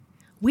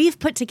We've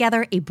put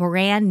together a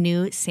brand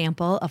new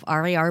sample of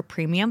RAR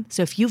Premium.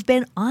 So if you've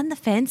been on the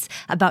fence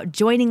about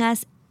joining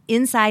us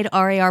inside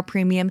RAR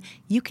Premium,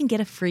 you can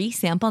get a free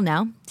sample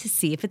now to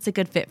see if it's a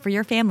good fit for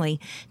your family.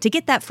 To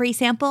get that free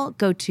sample,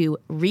 go to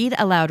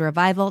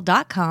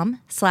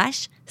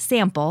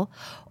readaloudrevival.com/sample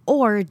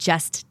or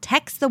just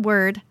text the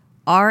word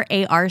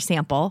RAR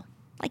sample,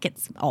 like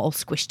it's all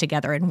squished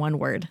together in one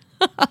word,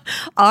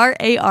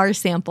 RAR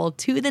sample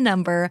to the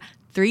number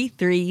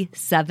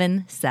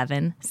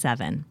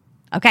 33777.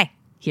 Okay,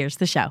 here's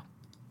the show.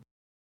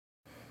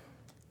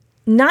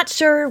 Not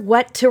sure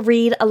what to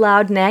read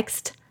aloud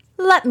next?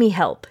 Let me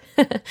help.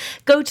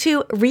 Go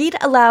to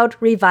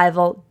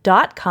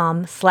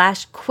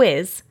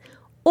readaloudrevival.com/quiz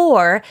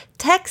or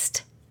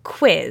text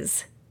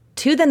quiz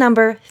to the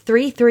number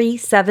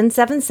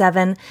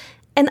 33777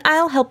 and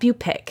I'll help you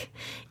pick.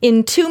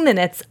 In 2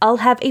 minutes, I'll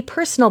have a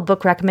personal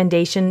book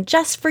recommendation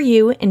just for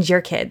you and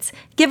your kids.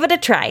 Give it a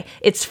try.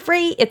 It's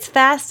free, it's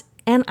fast,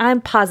 and I'm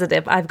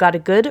positive I've got a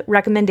good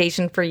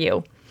recommendation for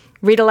you.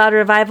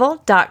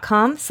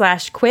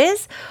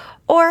 readaloudrevival.com/quiz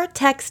or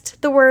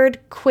text the word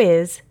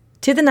quiz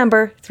to the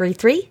number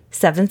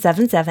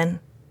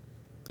 33777.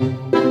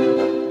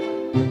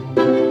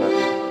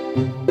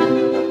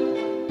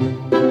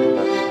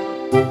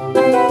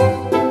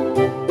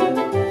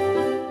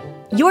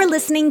 You're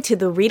listening to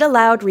the Read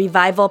Aloud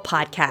Revival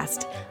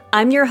podcast.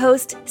 I'm your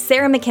host,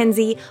 Sarah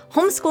Mackenzie,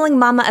 homeschooling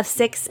mama of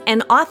 6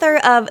 and author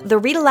of The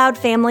Read Aloud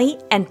Family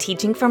and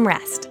Teaching from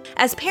Rest.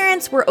 As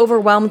parents, we're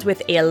overwhelmed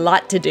with a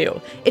lot to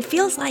do. It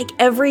feels like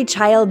every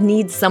child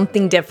needs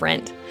something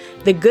different.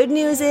 The good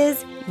news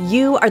is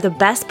you are the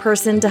best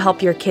person to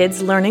help your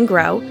kids learn and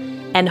grow,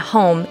 and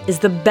home is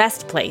the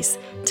best place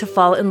to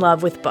fall in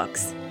love with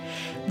books.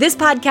 This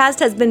podcast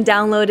has been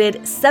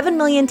downloaded 7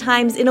 million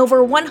times in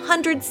over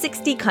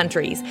 160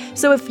 countries.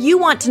 So if you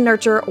want to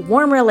nurture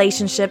warm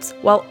relationships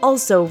while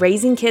also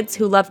raising kids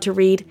who love to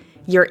read,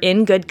 you're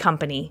in good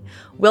company.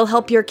 We'll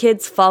help your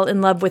kids fall in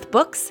love with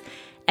books,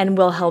 and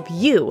we'll help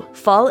you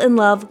fall in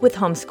love with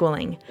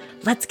homeschooling.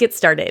 Let's get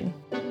started.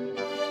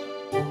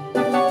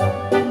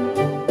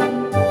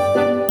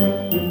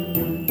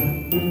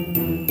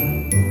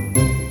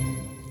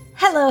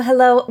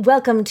 Hello.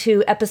 Welcome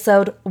to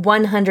episode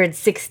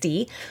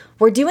 160.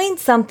 We're doing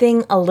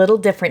something a little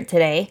different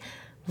today.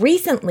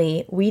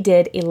 Recently, we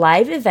did a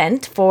live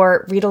event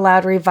for Read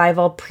Aloud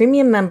Revival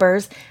Premium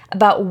members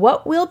about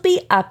what we'll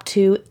be up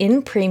to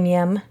in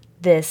Premium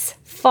this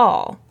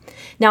fall.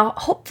 Now,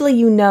 hopefully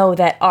you know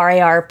that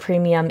RAR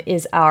Premium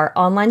is our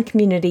online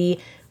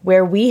community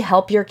where we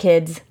help your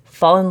kids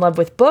fall in love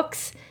with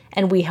books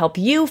and we help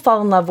you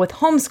fall in love with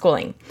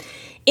homeschooling.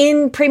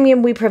 In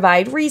Premium, we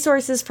provide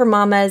resources for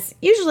mamas,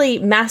 usually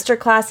master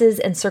classes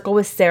and Circle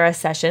with Sarah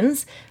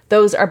sessions.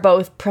 Those are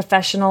both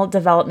professional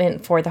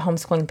development for the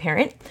homeschooling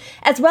parent,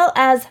 as well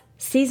as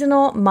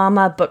seasonal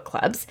mama book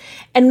clubs.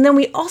 And then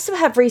we also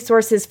have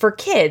resources for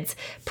kids,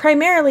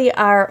 primarily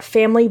our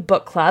family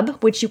book club,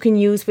 which you can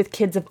use with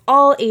kids of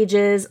all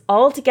ages,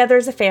 all together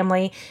as a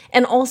family,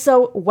 and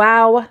also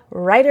WOW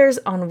Writers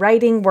on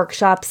Writing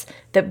workshops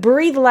that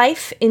breathe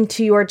life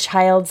into your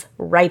child's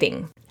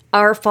writing.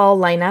 Our fall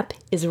lineup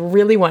is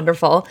really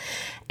wonderful,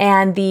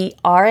 and the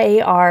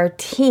RAR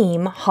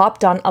team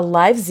hopped on a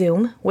live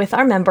Zoom with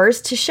our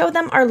members to show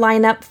them our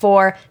lineup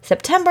for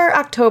September,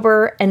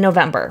 October, and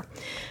November.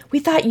 We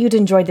thought you'd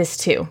enjoy this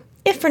too,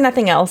 if for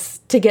nothing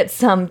else, to get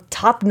some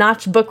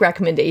top-notch book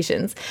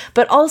recommendations,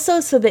 but also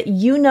so that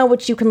you know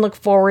what you can look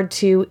forward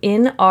to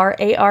in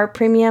RAR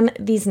Premium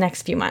these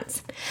next few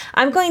months.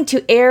 I'm going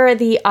to air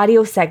the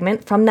audio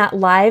segment from that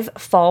live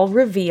fall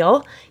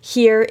reveal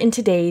here in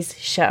today's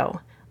show.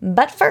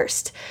 But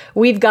first,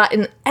 we've got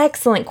an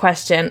excellent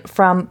question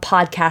from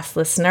podcast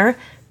listener,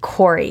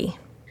 Corey.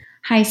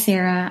 Hi,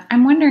 Sarah.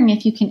 I'm wondering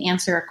if you can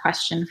answer a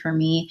question for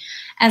me.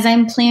 As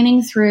I'm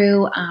planning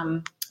through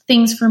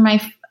things for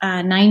my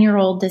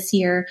 9-year-old this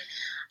year,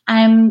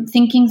 I'm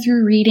thinking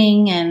through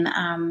reading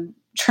and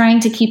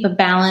trying to keep a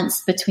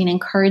balance between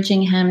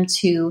encouraging him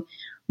to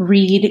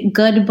read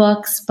good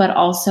books, but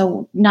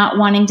also not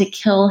wanting to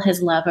kill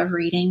his love of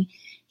reading.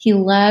 He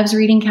loves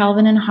reading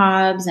Calvin and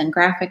Hobbes and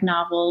graphic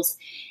novels.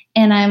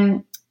 And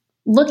I'm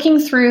looking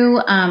through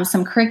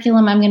some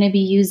curriculum I'm going to be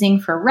using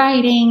for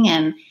writing,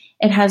 and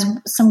it has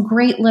some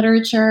great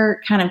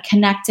literature kind of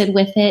connected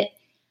with it.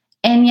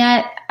 And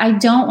yet I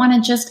don't want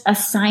to just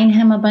assign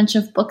him a bunch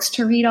of books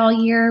to read all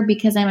year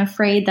because I'm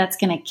afraid that's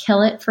going to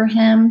kill it for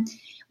him.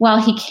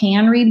 While he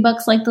can read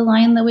books like The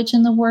Lion, the Witch,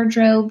 and the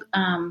Wardrobe,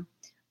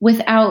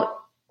 without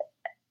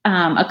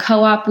a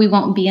co-op, we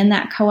won't be in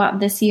that co-op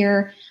this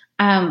year.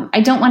 I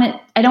don't want to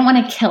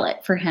kill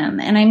it for him.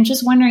 And I'm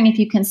just wondering if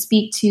you can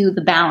speak to the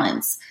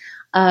balance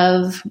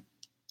of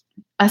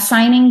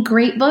assigning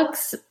great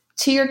books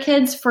to your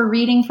kids for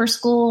reading for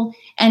school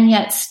and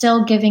yet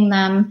still giving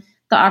them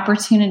the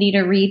opportunity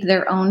to read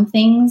their own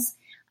things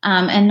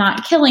and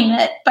not killing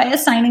it by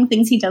assigning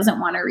things he doesn't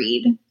want to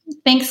read.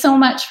 Thanks so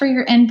much for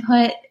your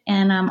input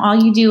and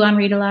all you do on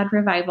Read Aloud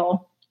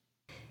Revival.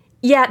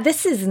 Yeah,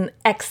 this is an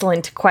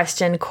excellent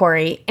question,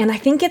 Corey. And I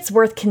think it's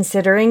worth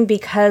considering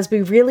because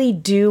we really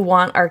do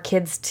want our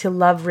kids to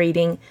love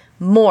reading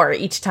more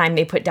each time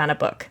they put down a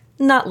book,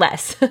 not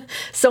less.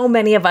 So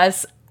many of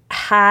us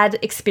had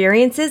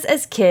experiences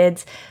as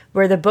kids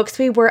where the books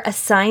we were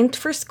assigned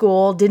for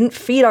school didn't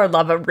feed our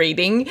love of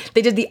reading.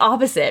 They did the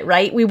opposite,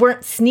 right? We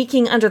weren't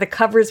sneaking under the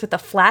covers with a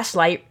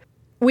flashlight.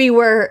 We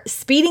were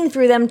speeding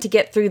through them to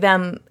get through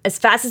them as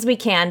fast as we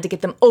can to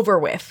get them over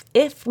with,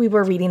 if we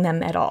were reading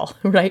them at all,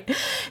 right?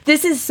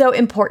 This is so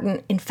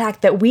important, in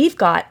fact, that we've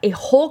got a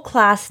whole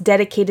class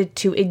dedicated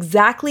to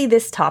exactly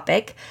this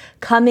topic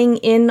coming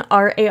in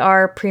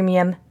RAR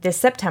Premium this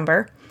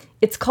September.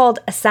 It's called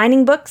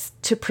Assigning Books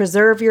to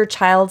Preserve Your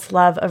Child's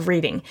Love of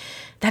Reading.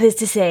 That is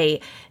to say,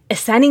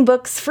 assigning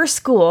books for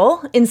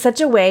school in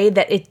such a way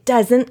that it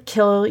doesn't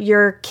kill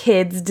your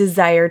kid's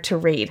desire to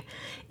read.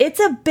 It's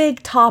a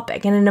big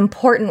topic and an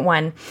important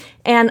one,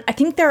 and I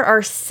think there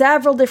are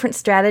several different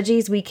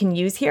strategies we can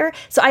use here.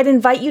 So I'd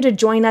invite you to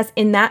join us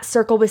in that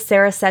Circle with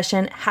Sarah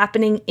session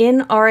happening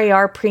in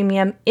RAR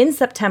Premium in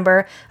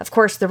September. Of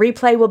course, the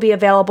replay will be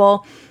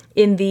available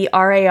in the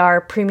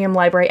RAR Premium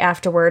Library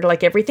afterward,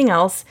 like everything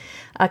else,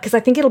 because I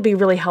think it'll be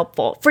really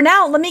helpful. For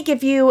now, let me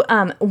give you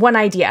one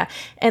idea.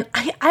 And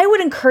I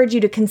would encourage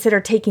you to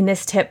consider taking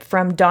this tip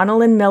from Donna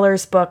Lynn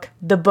Miller's book,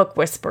 The Book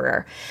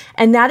Whisperer.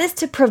 And that is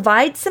to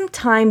provide some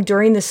time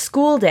during the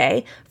school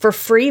day for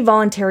free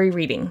voluntary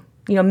reading.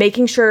 You know,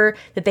 making sure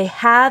that they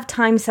have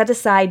time set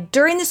aside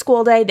during the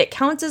school day that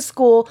counts as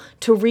school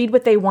to read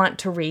what they want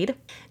to read.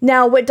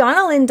 Now, what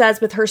Donna Lynn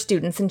does with her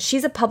students, and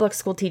she's a public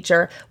school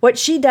teacher, what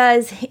she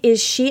does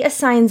is she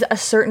assigns a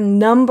certain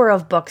number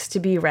of books to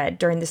be read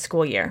during the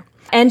school year.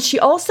 And she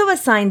also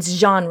assigns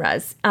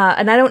genres.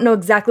 And I don't know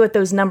exactly what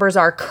those numbers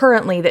are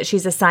currently that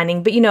she's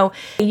assigning, but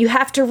you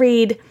have to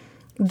read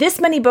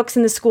this many books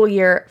in the school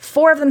year.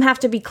 4 of them have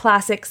to be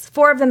classics,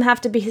 4 of them have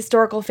to be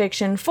historical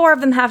fiction, 4 of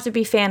them have to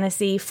be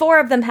fantasy, 4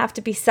 of them have to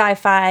be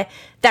sci-fi,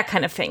 that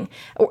kind of thing.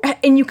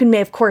 And you can,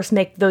 of course,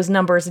 make those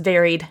numbers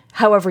varied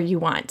however you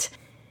want.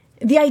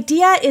 The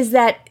idea is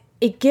that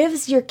it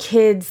gives your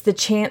kids the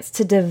chance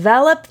to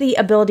develop the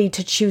ability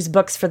to choose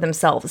books for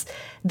themselves.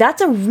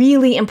 That's a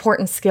really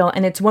important skill,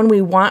 and it's one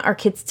we want our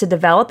kids to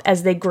develop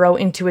as they grow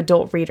into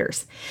adult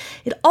readers.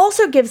 It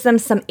also gives them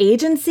some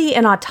agency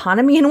and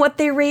autonomy in what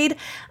they read,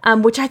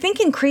 which I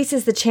think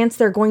increases the chance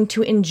they're going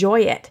to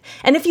enjoy it.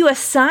 And if you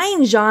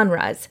assign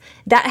genres,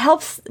 that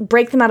helps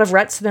break them out of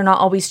ruts so they're not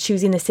always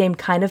choosing the same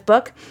kind of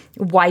book,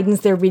 widens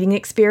their reading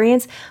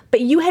experience.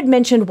 But you had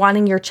mentioned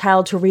wanting your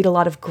child to read a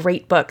lot of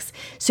great books,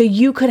 so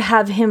you could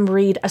have him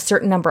read a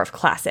certain number of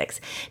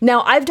classics.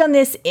 Now, I've done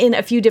this in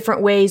a few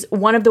different ways.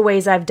 One of the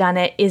ways I've done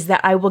it is that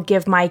I will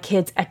give my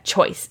kids a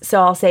choice.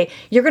 So I'll say,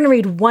 you're going to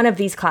read one of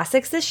these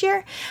classics this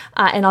year,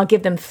 and I'll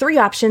give them 3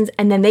 options,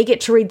 and then they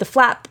get to read the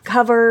flap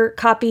cover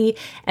copy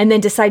and then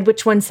decide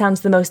which one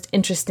sounds the most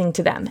interesting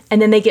to them.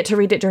 And then they get to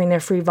read it during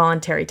their free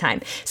voluntary time.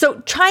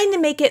 So trying to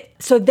make it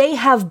so they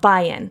have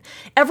buy-in.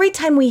 Every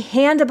time we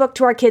hand a book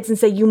to our kids and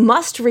say, you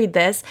must read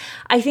this,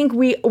 I think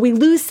we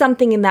lose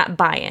something in that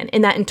buy-in,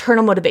 in that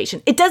internal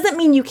motivation. It doesn't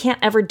mean you can't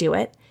ever do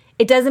it.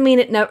 It doesn't mean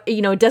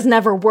it doesn't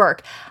ever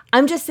work.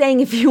 I'm just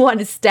saying if you want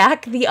to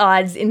stack the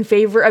odds in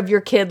favor of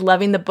your kid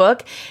loving the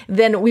book,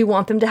 then we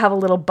want them to have a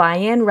little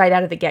buy-in right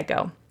out of the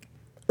get-go.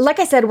 Like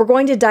I said, we're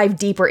going to dive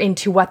deeper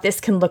into what this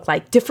can look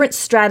like, different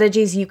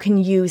strategies you can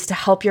use to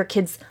help your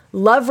kids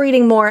love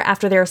reading more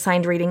after they're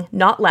assigned reading,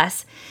 not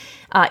less,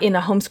 in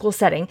a homeschool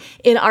setting,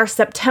 in our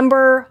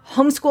September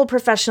Homeschool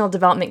Professional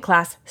Development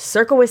class,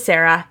 Circle with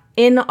Sarah,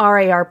 in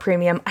RAR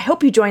Premium. I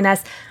hope you join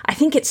us. I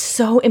think it's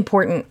so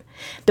important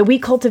that we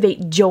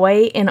cultivate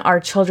joy in our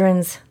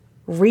children's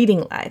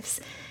reading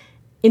lives.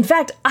 In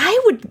fact,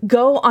 I would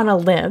go on a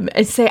limb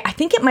and say I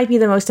think it might be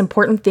the most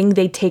important thing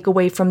they take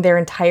away from their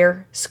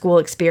entire school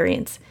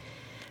experience.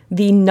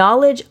 The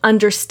knowledge,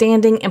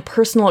 understanding, and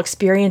personal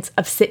experience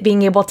of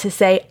being able to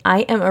say,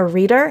 I am a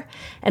reader,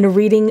 and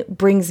reading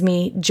brings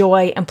me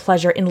joy and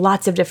pleasure in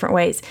lots of different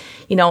ways.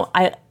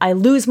 I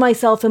lose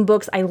myself in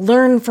books, I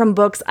learn from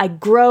books, I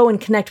grow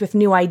and connect with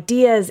new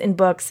ideas in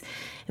books.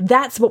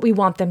 That's what we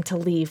want them to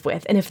leave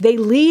with. And if they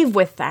leave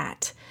with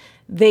that,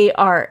 they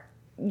are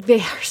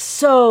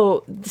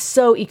so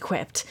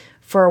equipped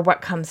for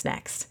what comes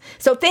next.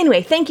 So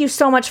anyway, thank you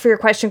so much for your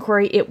question,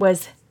 Corey. It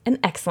was an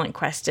excellent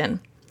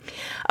question.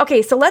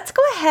 Okay, so let's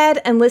go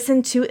ahead and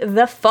listen to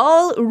the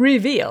fall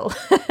reveal,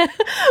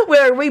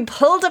 where we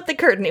pulled up the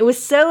curtain. It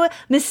was so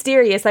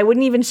mysterious. I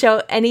wouldn't even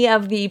show any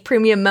of the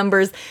premium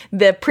members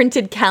the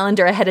printed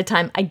calendar ahead of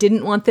time. I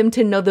didn't want them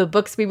to know the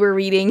books we were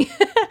reading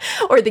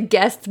or the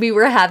guests we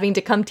were having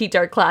to come teach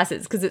our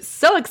classes, because it's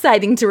so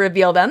exciting to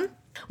reveal them.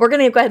 We're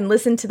going to go ahead and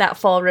listen to that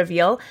fall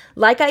reveal.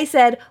 Like I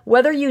said,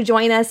 whether you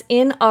join us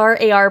in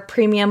RAR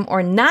Premium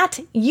or not,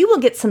 you will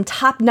get some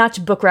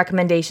top-notch book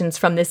recommendations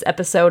from this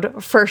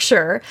episode for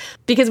sure,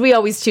 because we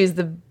always choose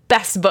the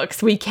best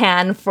books we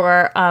can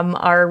for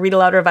our Read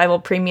Aloud Revival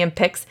Premium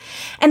picks.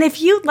 And if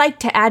you'd like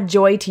to add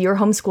joy to your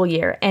homeschool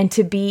year and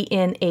to be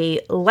in a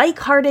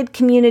like-hearted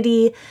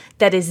community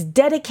that is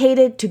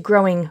dedicated to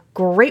growing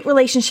great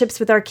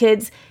relationships with our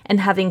kids and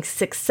having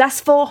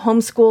successful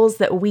homeschools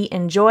that we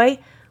enjoy,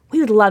 we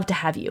would love to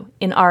have you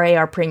in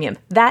RAR Premium.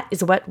 That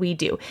is what we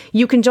do.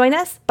 You can join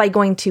us by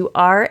going to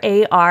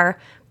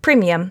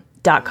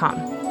rarpremium.com.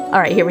 All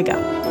right, here we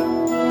go.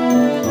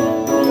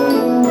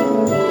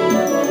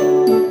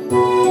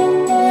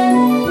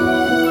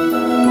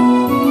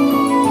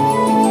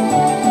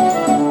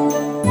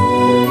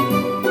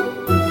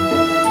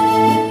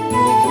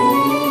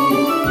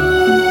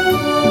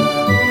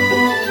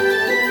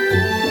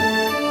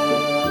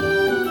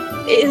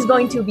 It is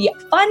going to be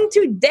fun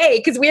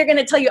today because we are going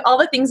to tell you all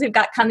the things we've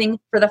got coming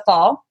for the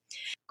fall.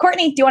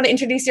 Courtney, do you want to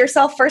introduce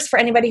yourself first for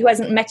anybody who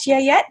hasn't met you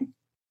yet?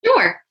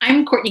 Sure.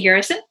 I'm Courtney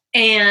Garrison,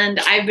 and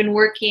I've been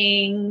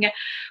working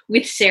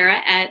with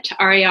Sarah at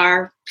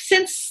RAR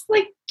since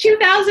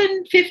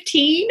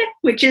 2015,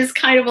 which is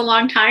kind of a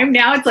long time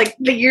now. It's like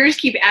the years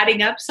keep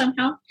adding up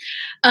somehow.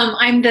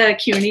 I'm the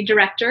community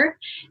director,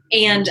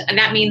 and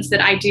that means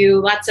that I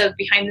do lots of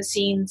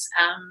behind-the-scenes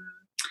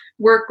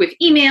work with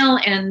email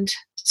and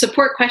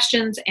support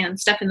questions and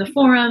stuff in the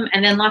forum,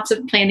 and then lots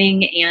of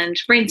planning and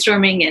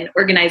brainstorming and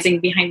organizing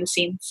behind the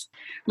scenes.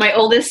 My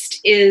oldest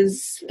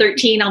is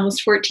 13,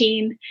 almost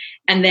 14,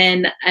 and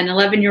then an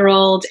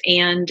 11-year-old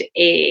and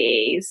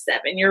a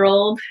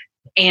 7-year-old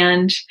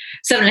and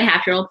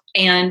 7.5-year-old.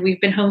 And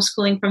we've been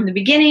homeschooling from the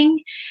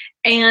beginning,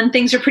 and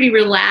things are pretty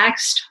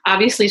relaxed,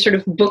 obviously sort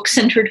of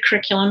book-centered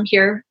curriculum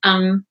here.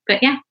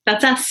 But yeah,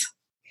 that's us.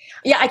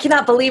 Yeah, I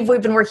cannot believe we've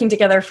been working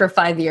together for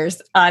 5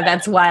 years.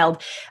 That's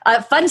wild.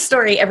 Fun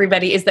story,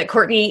 everybody, is that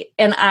Courtney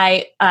and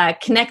I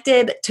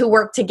connected to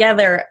work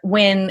together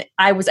when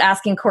I was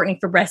asking Courtney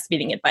for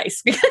breastfeeding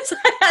advice because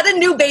I had a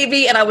new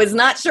baby and I was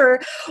not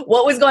sure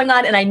what was going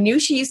on. And I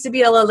knew she used to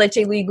be a La Leche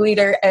League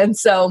leader. And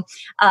so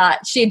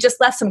she had just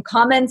left some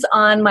comments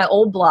on my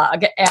old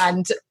blog.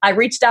 And I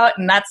reached out,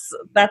 and that's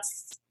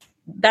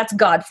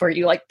God for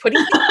you, like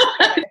putting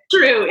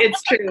True,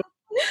 it's true.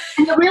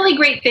 And the really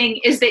great thing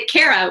is that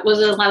Kara was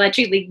a La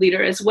Leche League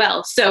leader as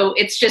well. So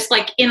it's just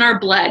like in our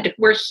blood.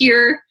 We're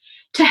here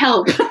to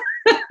help.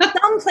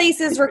 Some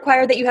places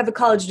require that you have a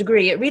college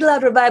degree. At Read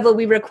Aloud Revival,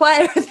 we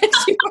require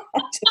that you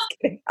just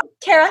kidding.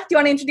 Kara, do you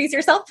want to introduce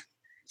yourself?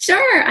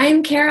 Sure.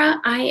 I'm Kara.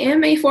 I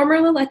am a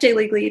former La Leche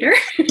League leader.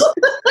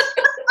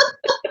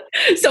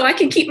 So I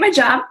can keep my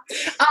job.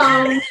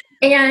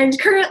 And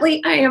currently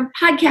I am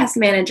podcast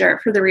manager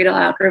for the Read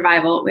Aloud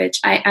Revival, which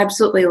I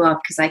absolutely love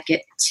because I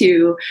get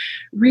to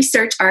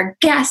research our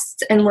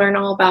guests and learn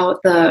all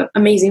about the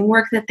amazing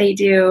work that they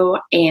do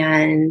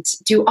and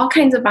do all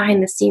kinds of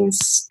behind the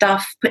scenes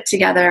stuff, put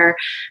together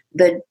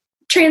the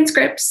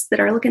transcripts that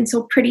are looking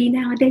so pretty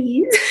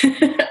nowadays.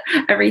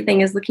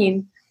 Everything is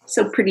looking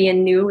so pretty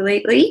and new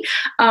lately.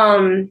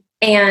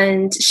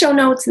 And show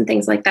notes and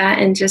things like that,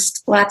 and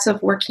just lots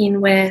of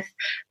working with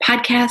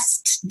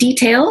podcast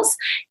details.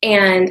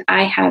 And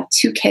I have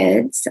 2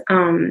 kids.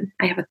 I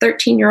have a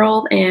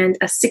 13-year-old and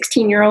a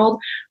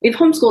 16-year-old. We've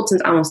homeschooled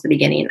since almost the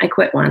beginning. I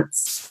quit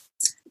once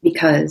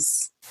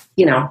because,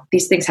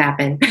 these things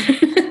happen.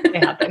 They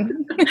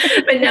happen.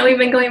 But now we've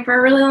been going for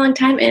a really long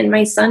time. And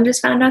my son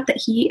just found out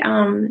that he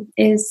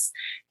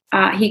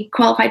he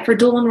qualified for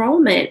dual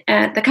enrollment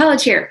at the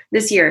college here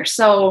this year.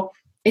 So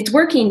it's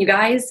working, you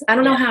guys. I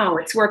don't know how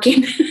it's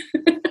working.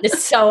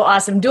 It's so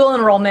awesome. Dual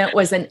enrollment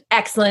was an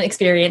excellent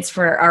experience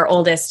for our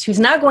oldest, who's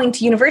now going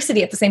to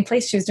university at the same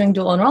place she was doing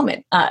dual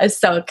enrollment.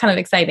 So kind of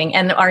exciting.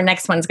 And our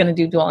next one's going to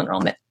do dual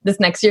enrollment this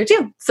next year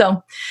too.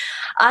 So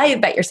I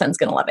bet your son's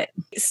going to love it.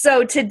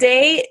 So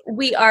today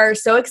we are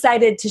so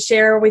excited to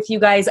share with you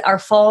guys our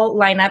fall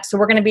lineup. So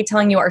we're going to be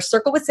telling you our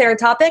Circle with Sarah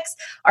topics,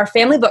 our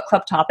Family Book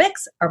Club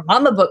topics, our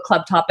Mama Book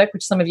Club topic,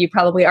 which some of you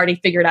probably already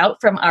figured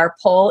out from our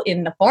poll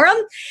in the forum,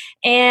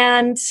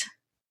 and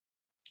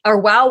our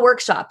WOW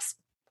workshops,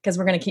 because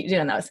we're going to keep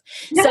doing those.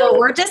 Yay. So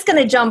we're just going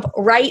to jump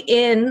right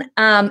in.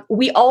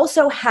 We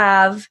also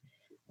have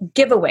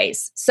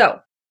giveaways. So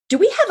do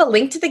we have a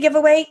link to the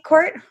giveaway,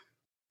 Court?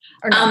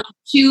 Or no?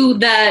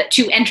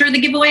 To enter the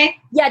giveaway?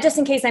 Yeah, just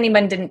in case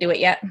anyone didn't do it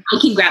yet. I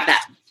can grab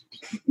that.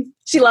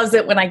 She loves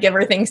it when I give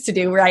her things to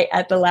do right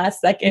at the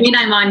last second. I mean,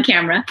 I'm on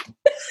camera.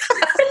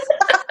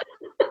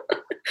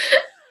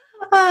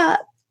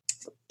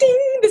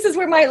 Ding, this is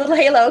where my little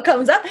halo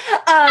comes up.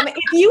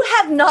 If you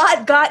have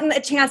not gotten a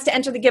chance to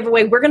enter the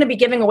giveaway, we're going to be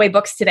giving away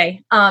books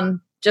today,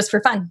 just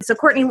for fun. So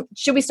Courtney,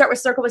 should we start with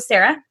Circle with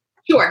Sarah?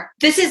 Sure.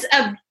 This is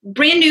a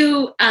brand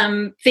new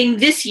thing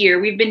this year.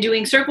 We've been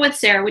doing Circle with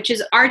Sarah, which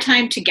is our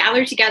time to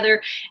gather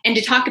together and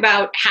to talk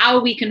about how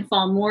we can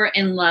fall more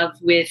in love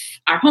with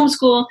our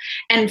homeschool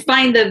and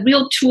find the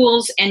real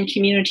tools and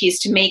communities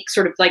to make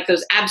sort of like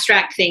those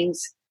abstract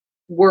things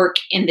work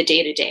in the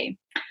day-to-day.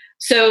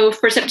 So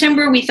for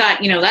September, we thought,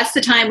 that's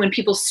the time when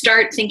people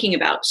start thinking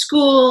about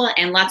school,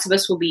 and lots of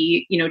us will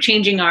be,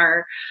 changing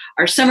our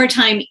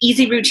summertime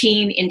easy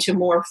routine into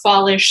more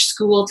fallish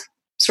school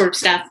sort of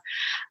stuff.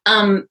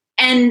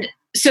 And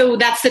so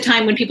that's the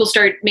time when people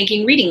start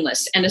making reading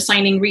lists and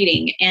assigning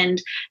reading.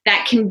 And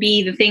that can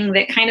be the thing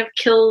that kind of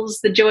kills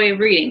the joy of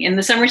reading. In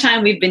the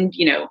summertime, we've been,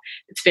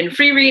 it's been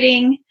free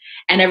reading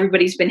and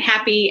everybody's been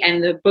happy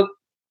and the book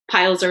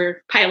piles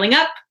are piling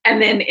up.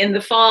 And then in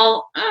the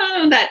fall,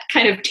 that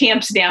kind of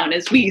tamps down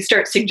as we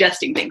start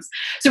suggesting things.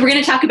 So we're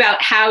going to talk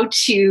about how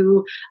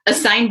to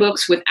assign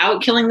books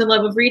without killing the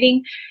love of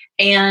reading.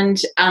 And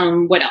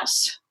what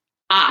else?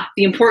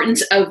 The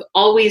importance of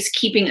always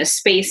keeping a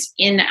space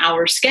in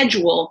our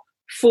schedule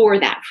for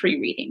that free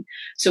reading.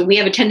 So we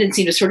have a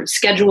tendency to sort of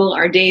schedule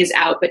our days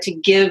out, but to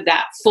give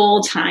that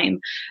full time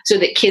so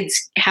that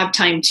kids have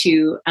time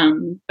to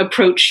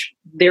approach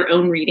their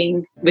own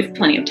reading with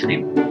plenty of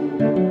time.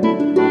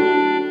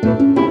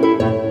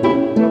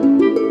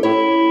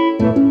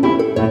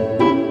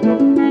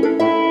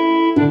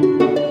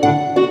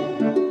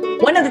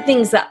 One of the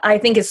things that I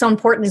think is so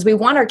important is we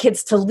want our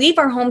kids to leave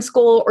our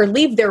homeschool or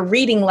leave their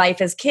reading life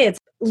as kids,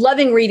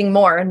 loving reading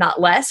more and not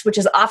less, which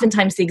is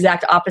oftentimes the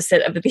exact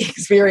opposite of the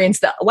experience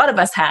that a lot of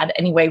us had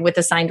anyway with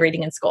assigned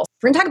reading in school.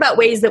 We're going to talk about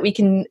ways that we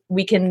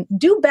can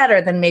do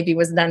better than maybe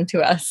was done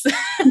to us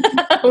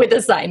with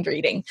assigned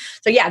reading.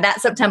 So yeah,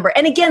 that's September.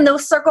 And again,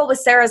 those Circle with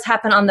Sarah's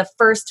happen on the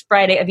first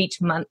Friday of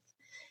each month.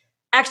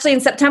 Actually,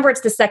 in September,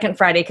 it's the second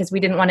Friday because we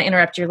didn't want to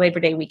interrupt your Labor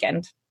Day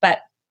weekend.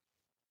 But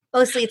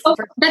mostly it's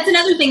that's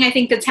another thing I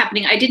think that's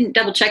happening. I didn't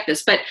double check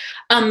this, but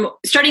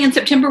starting in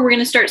September, we're going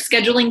to start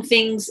scheduling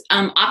things.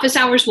 Office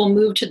hours will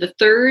move to the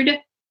third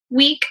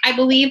week, I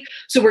believe.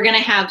 So we're going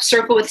to have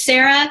Circle with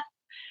Sarah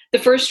the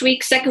first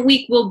week. Second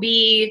week will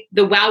be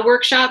the WOW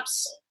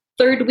workshops.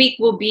 Third week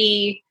will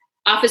be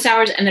office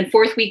hours. And then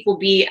fourth week will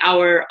be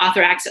our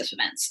author access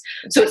events.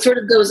 So it sort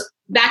of goes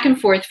back and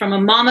forth from a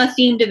mama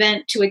themed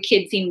event to a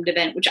kid themed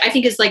event, which I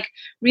think is like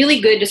really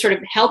good to sort of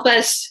help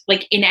us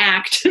like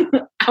enact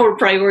our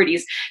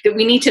priorities, that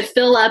we need to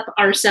fill up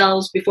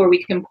ourselves before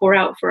we can pour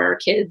out for our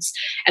kids,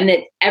 and that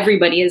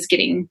everybody is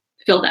getting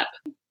filled up.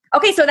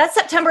 Okay, so that's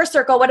September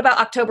Circle. What about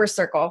October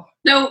Circle?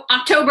 So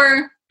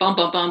October, bump,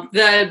 bump, bump.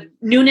 The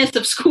newness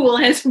of school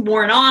has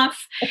worn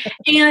off.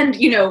 And,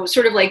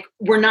 sort of like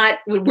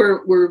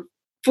we're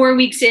 4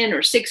 weeks in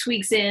or 6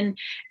 weeks in,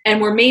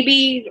 and we're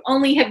maybe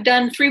only have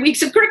done 3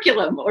 weeks of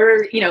curriculum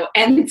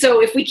and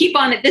so if we keep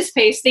on at this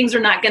pace, things are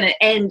not going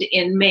to end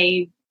in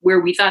May where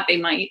we thought they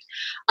might.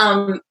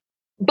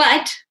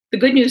 But the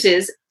good news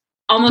is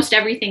almost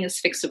everything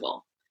is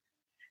fixable.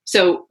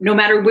 So no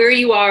matter where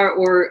you are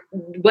or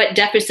what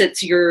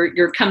deficits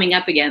you're coming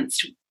up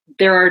against,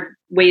 there are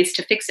ways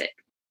to fix it.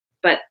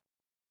 But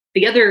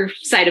the other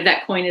side of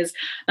that coin is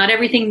not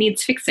everything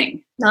needs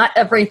fixing. Not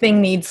everything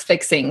needs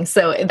fixing.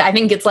 So I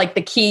think it's like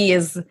the key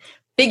is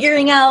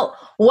figuring out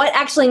what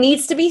actually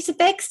needs to be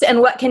fixed and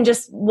what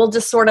will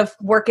just sort of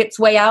work its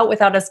way out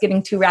without us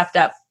getting too wrapped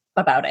up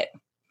about it.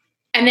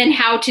 And then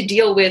how to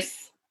deal with,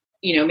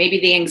 maybe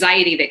the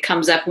anxiety that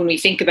comes up when we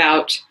think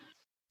about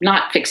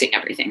not fixing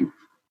everything.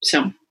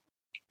 So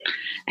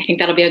I think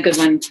that'll be a good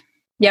one.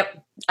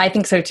 Yep, I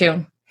think so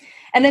too.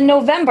 And then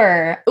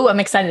November. Oh, I'm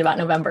excited about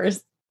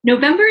November's.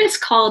 November is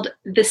called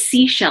the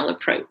Seashell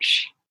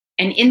Approach,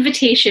 an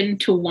invitation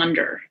to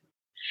wonder.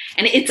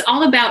 And it's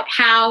all about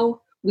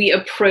how we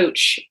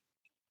approach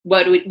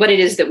what it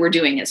is that we're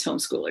doing as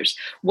homeschoolers,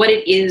 what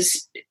it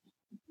is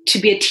to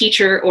be a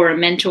teacher or a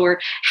mentor,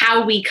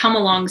 how we come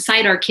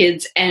alongside our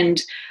kids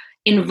and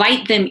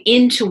invite them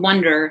into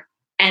wonder,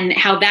 and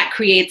how that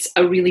creates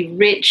a really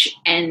rich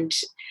and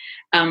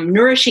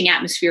nourishing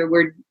atmosphere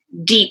where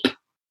deep,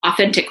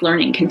 authentic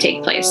learning can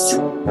take place.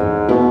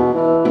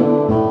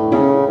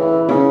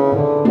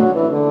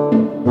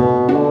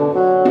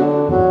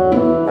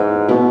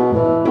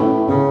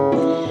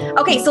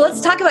 Okay, so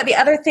let's talk about the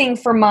other thing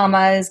for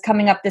mamas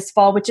coming up this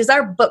fall, which is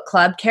our book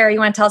club. Carrie, you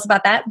want to tell us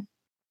about that?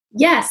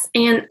 Yes,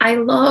 and I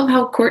love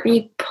how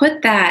Courtney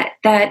put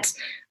that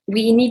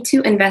we need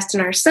to invest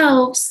in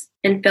ourselves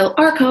and fill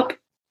our cup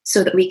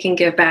so that we can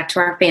give back to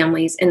our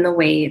families in the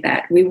way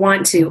that we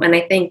want to. And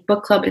I think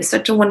book club is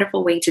such a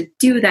wonderful way to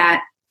do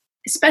that,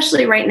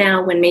 especially right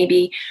now when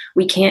maybe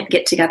we can't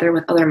get together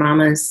with other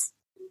mamas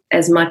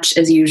as much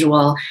as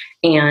usual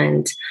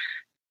and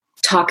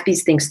talk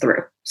these things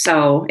through.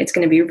 So it's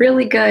going to be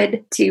really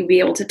good to be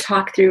able to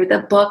talk through the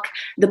book,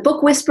 The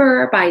Book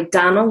Whisperer by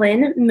Donna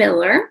Lynn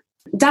Miller.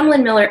 Donna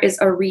Lynn Miller is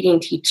a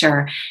reading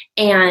teacher,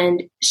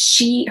 and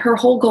her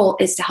whole goal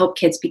is to help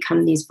kids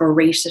become these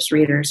voracious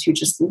readers who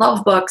just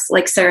love books.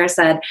 Like Sarah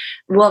said,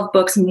 love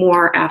books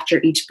more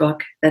after each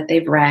book that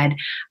they've read.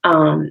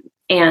 And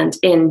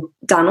in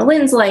Donna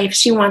Lynn's life,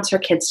 she wants her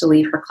kids to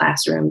leave her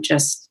classroom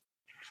just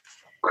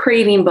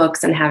craving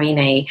books and having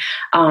a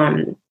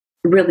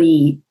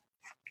really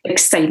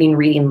exciting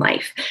reading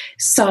life.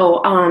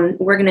 So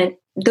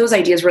those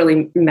ideas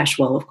really mesh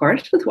well, of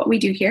course, with what we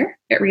do here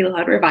at Read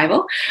Aloud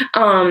Revival.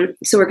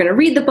 So we're going to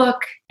read the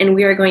book, and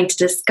we are going to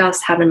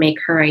discuss how to make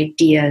her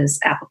ideas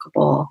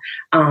applicable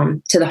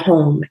to the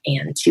home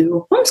and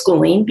to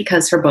homeschooling,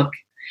 because her book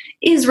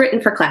is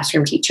written for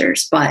classroom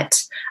teachers,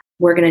 but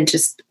we're going to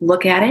just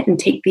look at it and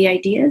take the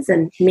ideas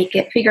and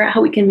figure out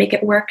how we can make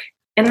it work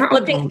in our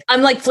own home.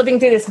 I'm like flipping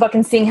through this book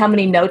and seeing how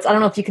many notes. I don't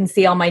know if you can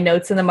see all my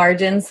notes in the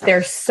margins.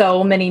 There's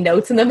so many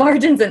notes in the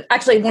margins. And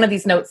actually one of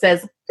these notes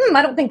says,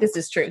 I don't think this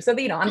is true. So,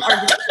 I'm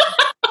arguing.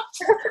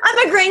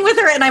 I'm agreeing with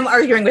her and I'm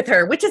arguing with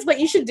her, which is what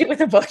you should do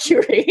with a book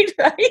you read,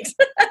 right?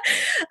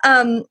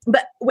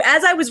 But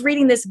as I was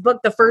reading this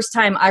book the first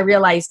time, I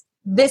realized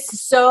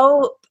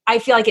I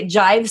feel like it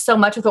jives so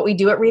much with what we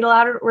do at Read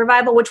Aloud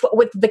Revival, which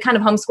with the kind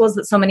of homeschools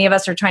that so many of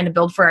us are trying to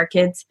build for our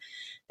kids,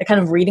 the kind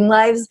of reading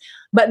lives.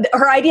 But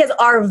her ideas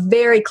are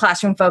very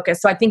classroom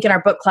focused. So I think in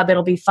our book club,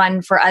 it'll be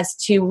fun for us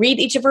to read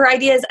each of her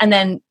ideas and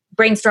then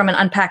brainstorm and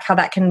unpack how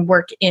that can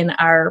work in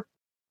our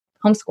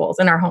homeschools,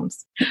 in our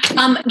homes.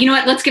 You know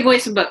what? Let's give away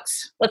some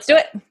books. Let's do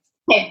it.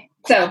 Okay.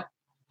 So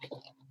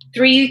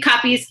 3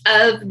 copies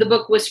of The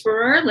Book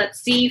Whisperer. Let's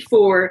see,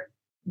 for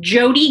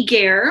Jody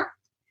Gare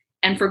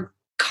and for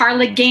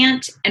Carla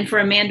Gant and for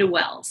Amanda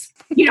Wells.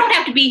 You don't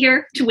have to be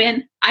here to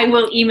win. I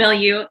will email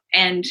you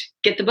and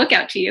get the book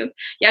out to you.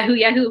 Yahoo,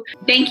 Yahoo.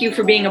 Thank you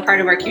for being a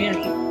part of our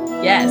community.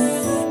 Yes.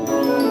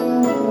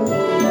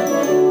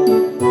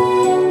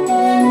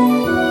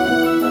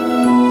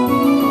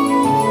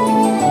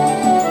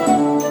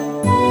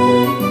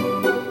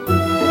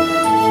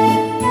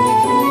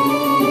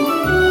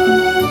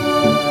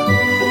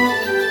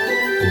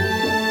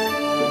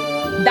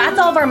 That's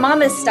all of our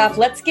mama's stuff.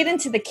 Let's get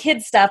into the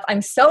kids stuff.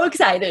 I'm so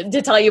excited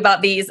to tell you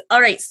about these. All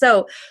right.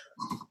 So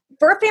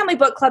for a family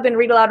book club and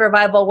Read Aloud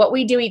Revival, what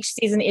we do each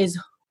season is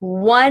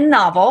one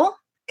novel,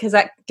 because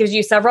that gives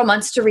you several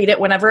months to read it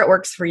whenever it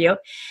works for you.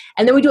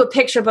 And then we do a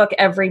picture book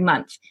every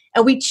month.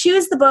 And we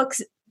choose the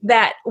books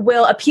that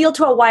will appeal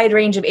to a wide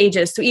range of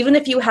ages. So even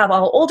if you have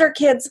all older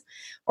kids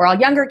or all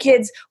younger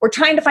kids, we're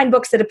trying to find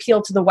books that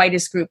appeal to the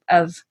widest group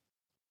of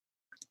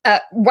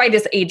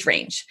widest age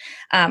range,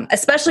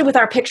 especially with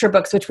our picture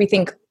books, which we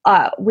think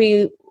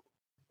we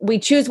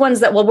choose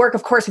ones that will work,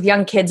 of course, with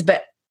young kids,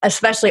 but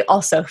especially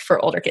also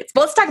for older kids. But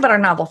let's talk about our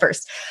novel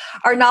first.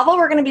 Our novel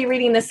we're going to be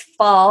reading this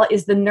fall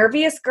is The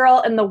Nerviest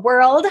Girl in the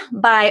World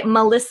by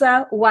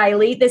Melissa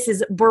Wiley. This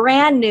is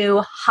brand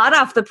new, hot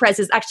off the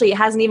presses. Actually, it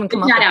hasn't even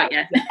come out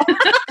yet.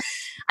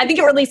 I think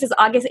it releases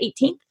August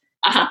 18th.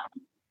 Uh-huh.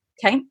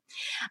 Okay.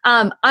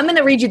 I'm going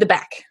to read you the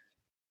back.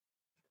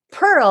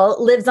 Pearl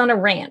lives on a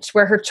ranch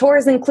where her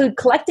chores include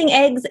collecting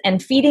eggs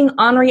and feeding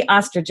ornery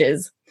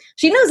ostriches.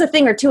 She knows a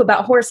thing or two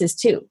about horses,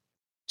 too,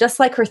 just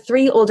like her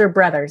 3 older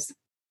brothers.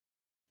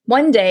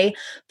 One day,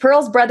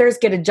 Pearl's brothers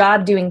get a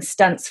job doing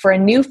stunts for a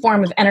new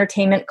form of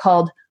entertainment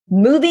called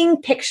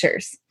moving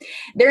pictures.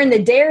 They're in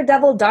the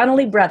Daredevil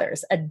Donnelly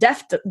Brothers, a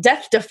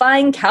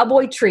death-defying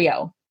cowboy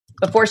trio.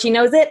 Before she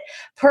knows it,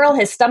 Pearl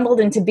has stumbled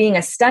into being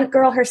a stunt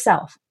girl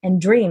herself and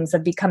dreams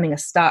of becoming a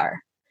star.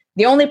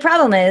 The only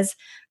problem is,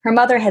 her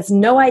mother has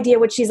no idea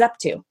what she's up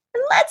to.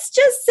 And let's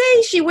just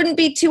say she wouldn't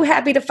be too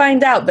happy to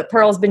find out that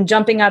Pearl's been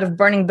jumping out of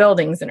burning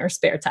buildings in her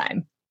spare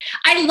time.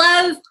 I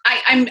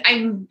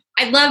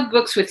love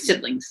books with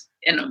siblings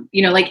in them,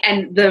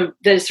 and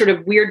the sort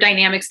of weird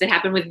dynamics that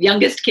happen with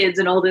youngest kids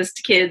and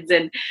oldest kids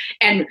and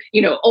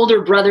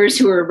older brothers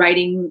who are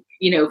riding,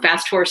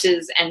 fast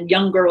horses and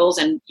young girls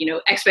and,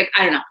 I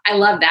don't know. I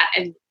love that.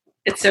 And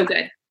it's so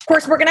good. Of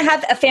course, we're going to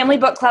have a family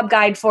book club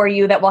guide for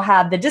you that will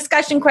have the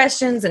discussion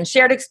questions and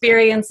shared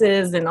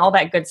experiences and all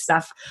that good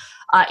stuff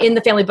in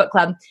the family book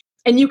club.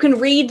 And you can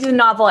read the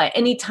novel at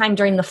any time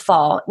during the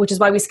fall, which is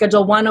why we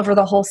schedule one over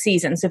the whole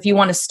season. So if you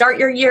want to start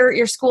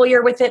your school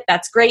year with it,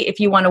 that's great. If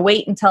you want to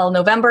wait until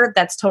November,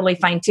 that's totally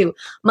fine too.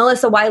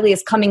 Melissa Wiley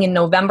is coming in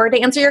November to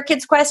answer your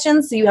kids'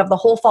 questions. So you have the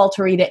whole fall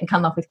to read it and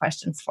come up with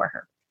questions for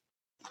her.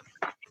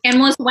 And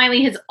Melissa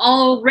Wiley has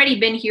already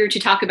been here to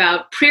talk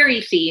about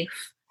Prairie Thief,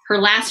 her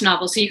last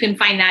novel. So you can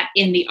find that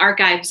in the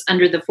archives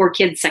under the 4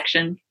 Kids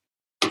section.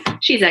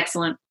 She's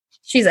excellent.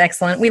 She's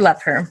excellent. We love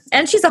her.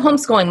 And she's a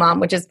homeschooling mom,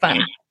 which is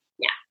fun.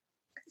 Yeah.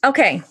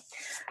 Okay.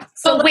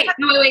 So wait,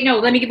 no.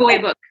 Let me give away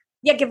a book.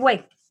 Yeah, give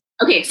away.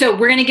 Okay, so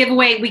we're going to give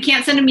away, we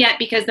can't send them yet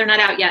because they're not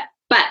out yet,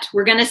 but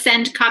we're going to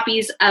send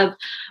copies of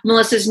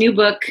Melissa's new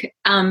book,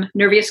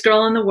 Nerviest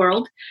Girl in the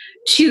World,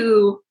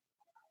 to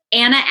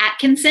Anna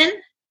Atkinson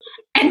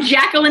and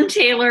Jacqueline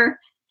Taylor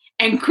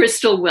and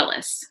Crystal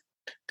Willis.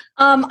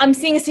 I'm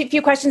seeing a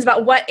few questions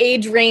about what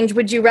age range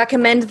would you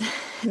recommend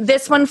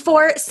this one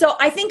for? So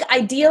I think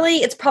ideally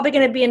it's probably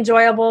going to be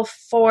enjoyable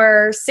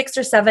for 6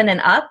 or 7 and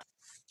up.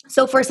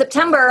 So for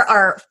September,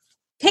 our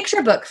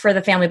picture book for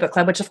the Family Book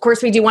Club, which of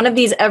course we do one of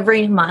these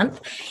every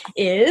month,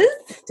 is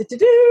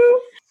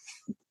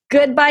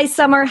Goodbye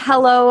Summer,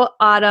 Hello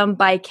Autumn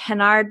by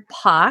Kennard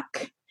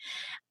Pock.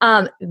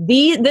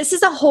 This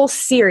is a whole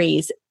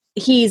series.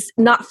 He's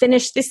not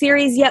finished the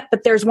series yet,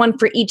 but there's one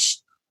for each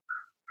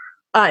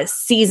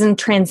season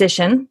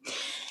transition.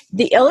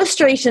 The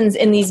illustrations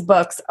in these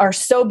books are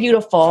so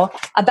beautiful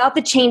about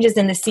the changes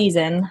in the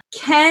season.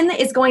 Ken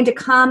is going to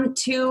come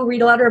to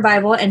Read Aloud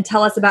Revival and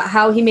tell us about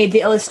how he made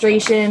the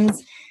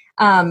illustrations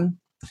and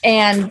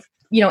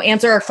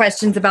answer our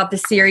questions about the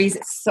series.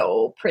 It's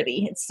so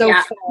pretty. It's so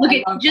fun. Cool. Look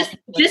at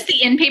just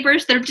the end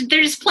papers. They're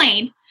just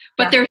plain,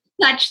 but they're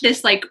such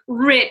this like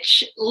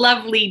rich,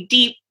 lovely,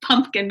 deep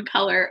pumpkin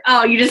color.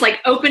 Oh, you just like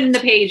open the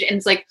page and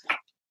it's like,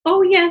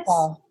 oh yes.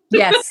 Oh,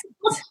 yes.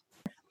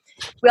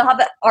 We'll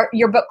have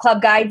your book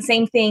club guide,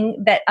 same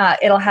thing, that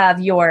it'll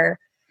have your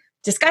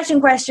discussion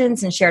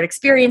questions and shared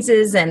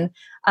experiences. And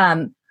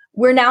I'm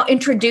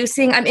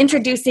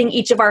introducing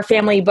each of our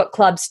family book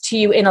clubs to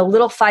you in a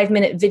little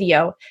 5-minute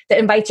video that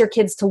invites your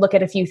kids to look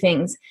at a few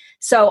things.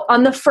 So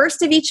on the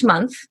first of each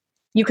month,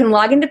 you can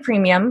log into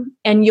Premium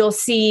and you'll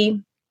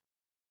see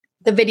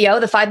the video,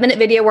 the 5-minute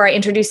video where I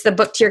introduce the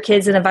book to your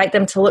kids and invite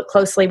them to look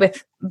closely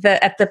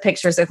at the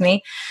pictures with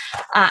me,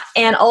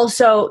 and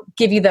also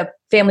give you the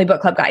family book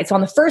club guide. So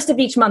on the first of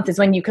each month is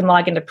when you can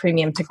log into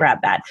Premium to grab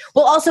that.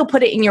 We'll also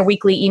put it in your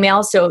weekly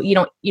email, so you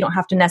don't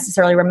have to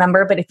necessarily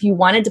remember. But if you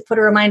wanted to put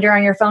a reminder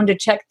on your phone to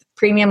check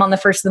Premium on the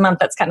first of the month,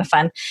 that's kind of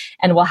fun,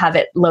 and we'll have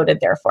it loaded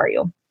there for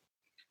you.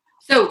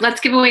 So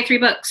let's give away 3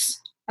 books.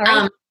 All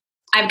right.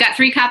 I've got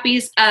 3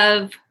 copies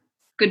of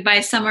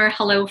Goodbye Summer,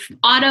 Hello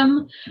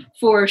Autumn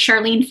for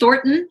Charlene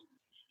Thornton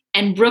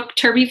and Brooke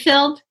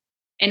Turbyfield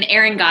and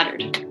Aaron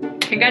Goddard.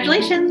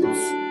 Congratulations.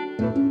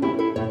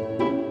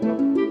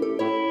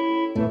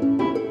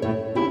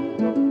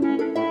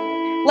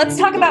 Let's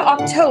talk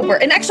about October.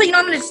 And actually,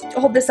 I'm going to just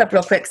hold this up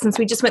real quick since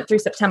we just went through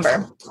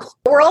September.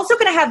 We're also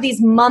going to have these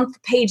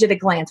month page at a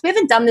glance. We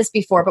haven't done this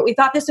before, but we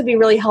thought this would be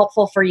really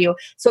helpful for you.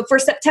 So for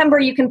September,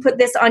 you can put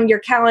this on your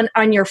calendar,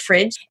 on your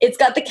fridge. It's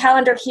got the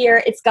calendar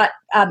here. It's got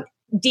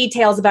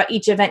details about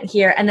each event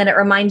here, and then it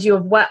reminds you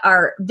of what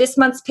this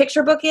month's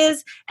picture book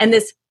is and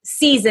this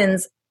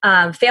season's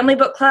family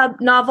book club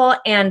novel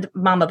and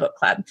mama book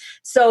club.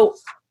 So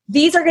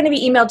these are going to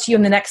be emailed to you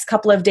in the next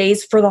couple of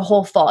days for the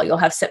whole fall. You'll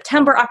have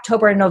September,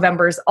 October, and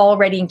November's all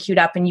ready and queued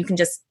up, and you can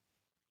just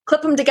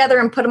clip them together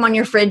and put them on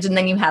your fridge, and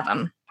then you have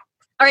them.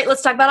 All right,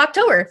 let's talk about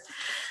October.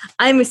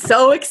 I'm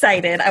so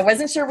excited. I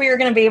wasn't sure we were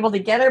going to be able to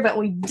get her, but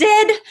we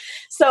did.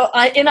 So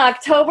in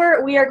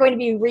October, we are going to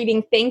be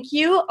reading Thank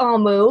You,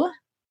 Omu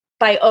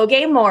by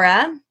Oge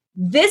Mora.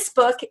 This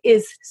book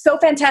is so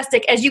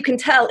fantastic. As you can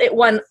tell, it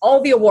won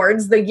all the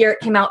awards the year it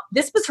came out.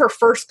 This was her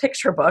first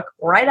picture book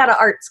right out of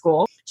art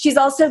school. She's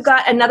also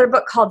got another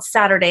book called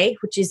Saturday,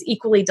 which is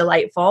equally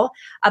delightful,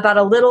 about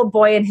a little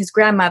boy and his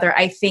grandmother,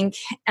 I think,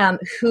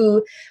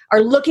 who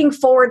are looking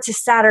forward to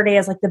Saturday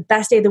as like the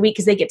best day of the week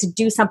because they get to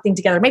do something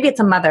together. Maybe it's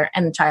a mother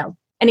and a child.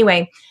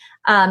 Anyway,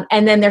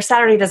 and then their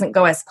Saturday doesn't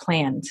go as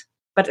planned,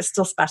 but it's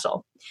still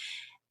special.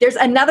 There's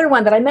another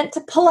one that I meant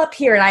to pull up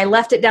here and I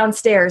left it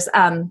downstairs,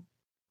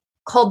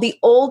 called The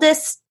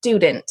Oldest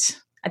Student,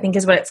 I think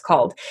is what it's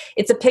called.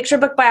 It's a picture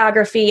book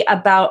biography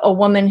about a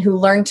woman who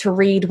learned to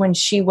read when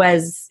she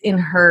was in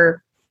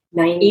her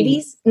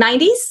 90s.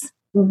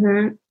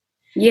 Mm-hmm.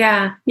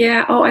 Yeah.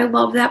 Oh, I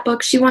love that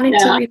book. She wanted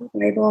to read the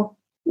Bible.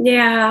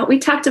 Yeah, we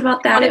talked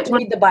about that.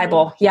 Read the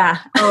Bible. Yeah.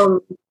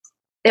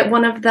 At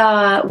one of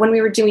when we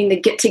were doing the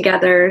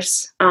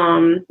get-togethers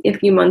a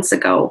few months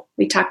ago,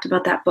 we talked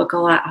about that book a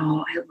lot.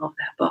 Oh, I love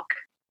that book.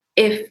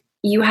 If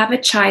you have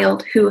a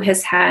child who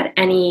has had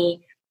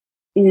any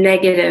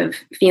negative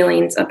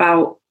feelings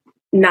about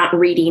not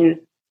reading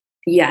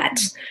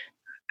yet,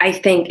 I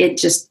think it's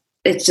just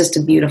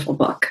a beautiful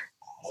book.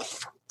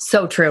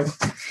 So true.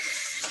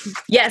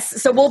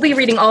 Yes, so we'll be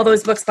reading all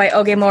those books by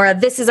Oge Mora.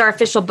 This is our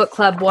official book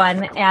club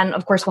one, and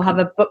of course we'll have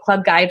a book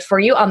club guide for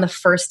you on the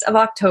 1st of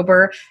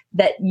October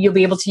that you'll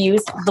be able to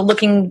use. The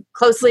Looking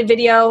Closely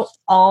video,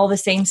 all the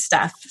same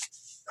stuff.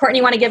 Courtney,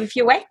 you want to give a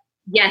few away?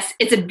 Yes,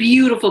 it's a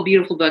beautiful,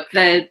 beautiful book.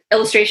 The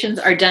illustrations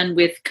are done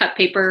with cut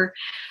paper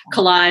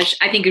collage.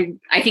 I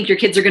think your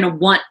kids are going to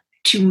want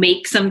to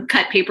make some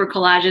cut paper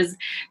collages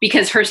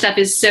because her stuff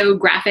is so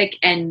graphic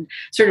and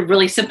sort of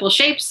really simple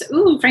shapes.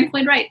 Ooh, Frank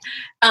Lloyd Wright.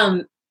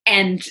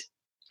 And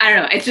I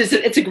don't know,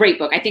 it's a great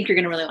book. I think you're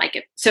going to really like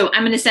it. So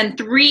I'm going to send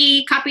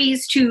 3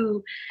 copies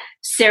to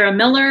Sarah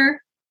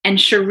Miller and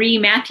Cherie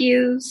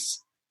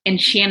Matthews and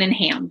Shannon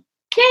Ham.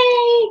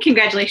 Yay!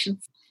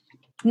 Congratulations.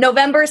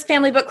 November's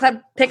Family Book Club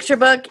picture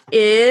book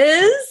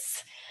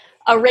is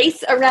A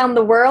Race Around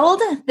the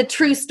World, the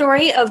true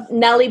story of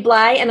Nellie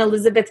Bly and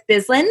Elizabeth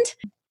Bisland.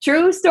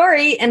 True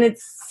story, and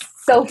it's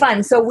so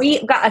fun. So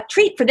we got a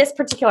treat for this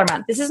particular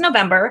month. This is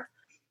November.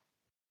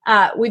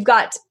 We've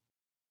got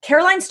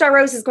Caroline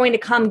Starrose is going to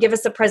come give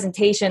us a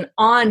presentation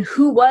on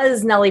who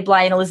was Nellie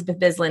Bly and Elizabeth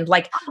Bisland.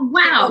 Like,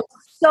 wow.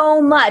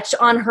 So much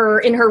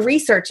in her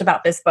research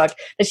about this book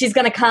that she's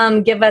going to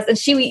come give us, and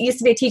she used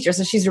to be a teacher,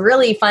 so she's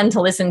really fun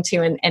to listen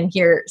to and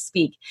hear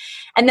speak.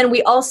 And then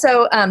we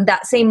also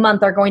that same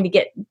month are going to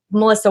get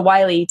Melissa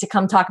Wiley to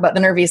come talk about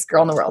the nerviest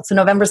girl in the world. So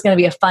November is going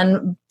to be a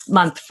fun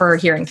month for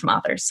hearing from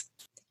authors.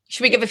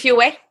 Should we give a few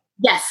away?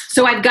 Yes.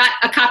 So I've got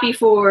a copy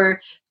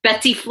for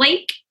Betsy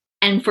Flake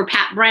and for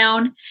Pat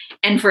Brown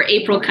and for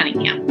April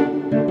Cunningham.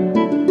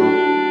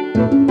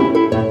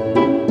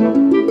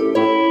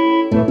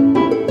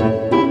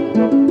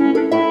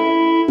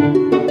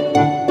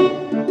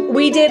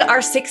 We did our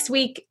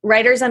 6-week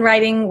Writers on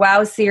Writing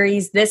WOW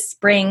series this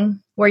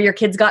spring where your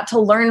kids got to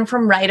learn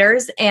from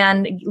writers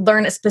and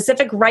learn a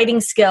specific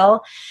writing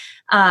skill.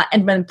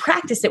 and then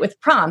practice it with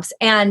prompts.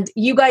 And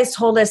you guys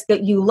told us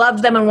that you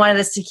loved them and wanted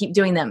us to keep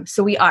doing them.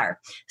 So we are.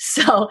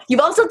 So you've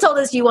also told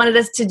us you wanted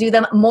us to do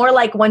them more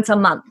like once a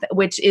month,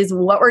 which is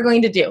what we're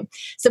going to do.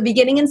 So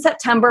beginning in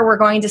September, we're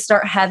going to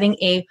start having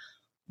a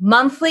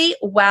monthly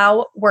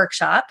WOW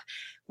workshop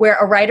where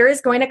a writer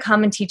is going to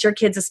come and teach your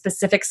kids a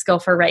specific skill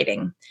for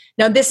writing.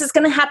 Now, this is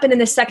going to happen in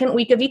the second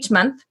week of each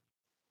month.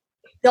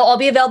 They'll all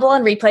be available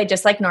on replay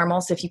just like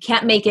normal. So if you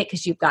can't make it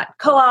because you've got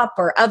co-op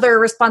or other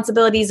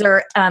responsibilities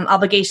or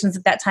obligations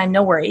at that time,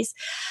 no worries.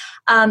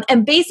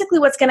 And basically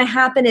what's going to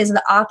happen is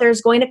the author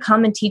is going to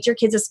come and teach your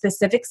kids a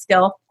specific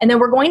skill. And then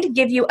we're going to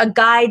give you a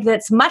guide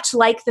that's much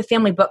like the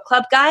Family Book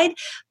Club guide,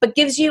 but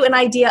gives you an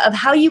idea of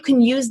how you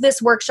can use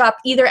this workshop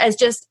either as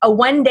just a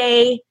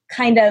one-day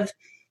kind of,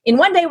 in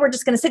one day, we're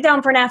just going to sit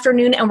down for an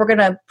afternoon and we're going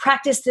to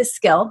practice this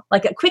skill,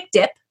 like a quick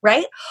dip,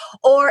 right?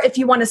 Or if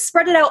you want to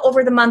spread it out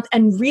over the month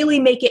and really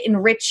make it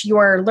enrich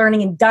your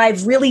learning and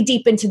dive really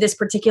deep into this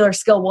particular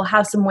skill, we'll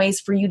have some ways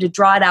for you to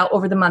draw it out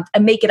over the month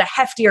and make it a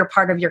heftier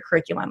part of your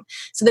curriculum.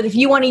 So that if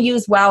you want to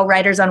use WOW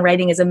Writers on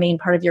Writing as a main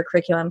part of your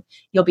curriculum,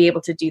 you'll be able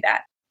to do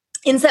that.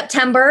 In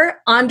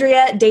September,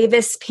 Andrea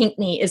Davis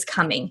Pinkney is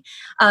coming.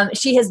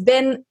 She has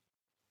been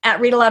at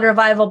Read Aloud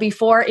Revival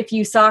before. If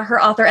you saw her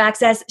author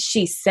access,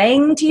 she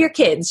sang to your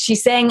kids. She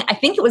sang, I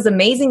think it was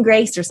Amazing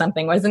Grace or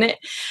something, wasn't it?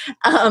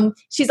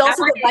 She's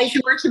also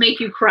sure to make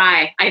you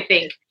cry. I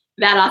think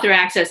that author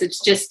access.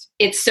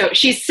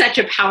 She's such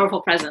a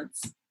powerful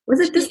presence. Was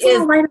it This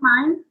Little Light of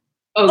Mine?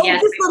 Oh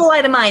yes, This Little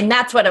Light of Mine.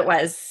 That's what it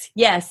was.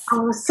 Yes.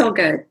 Oh, so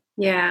good.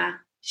 Yeah.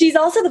 She's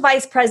also the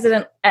vice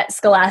president at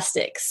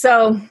Scholastic.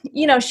 So,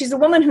 she's a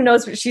woman who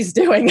knows what she's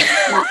doing.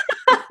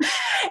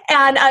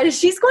 And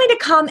she's going to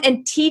come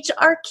and teach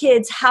our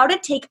kids how to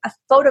take a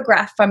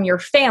photograph from your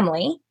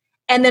family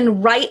and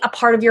then write a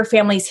part of your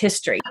family's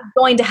history. I'm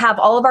going to have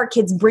all of our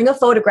kids bring a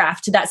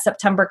photograph to that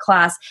September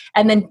class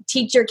and then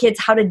teach your kids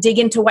how to dig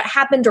into what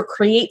happened or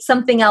create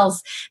something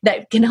else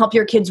that can help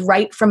your kids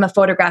write from a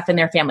photograph in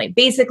their family.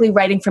 Basically,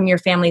 writing from your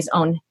family's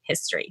own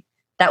history.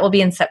 That will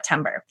be in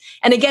September.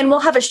 And again, we'll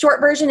have a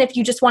short version if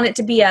you just want it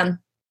to be a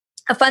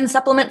fun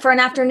supplement for an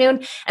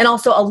afternoon, and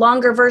also a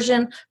longer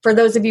version for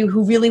those of you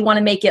who really want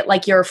to make it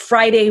like your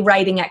Friday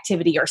writing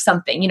activity or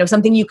something,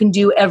 something you can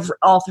do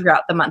all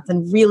throughout the month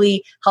and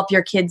really help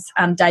your kids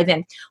dive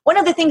in. One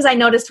of the things I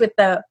noticed with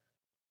the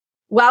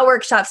WOW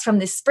workshops from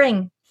this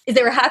spring is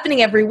they were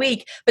happening every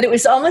week, but it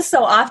was almost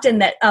so often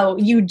that,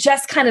 you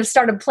just kind of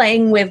started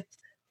playing with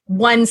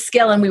one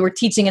skill and we were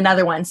teaching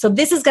another one. So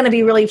this is going to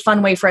be a really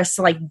fun way for us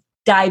to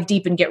dive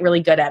deep and get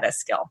really good at a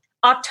skill.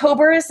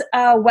 October's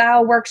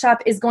WOW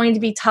workshop is going to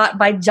be taught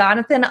by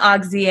Jonathan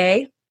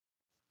Auxier.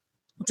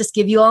 I'll just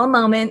give you all a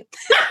moment.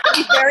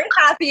 I'm very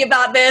happy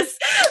about this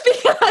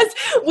because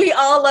we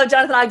all love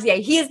Jonathan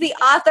Auxier. He is the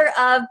author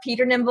of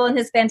Peter Nimble and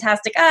His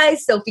Fantastic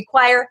Eyes, Sophie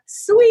Quire,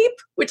 Sweep,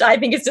 which I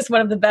think is just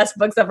one of the best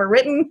books ever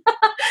written.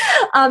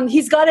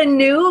 He's got a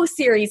new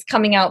series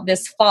coming out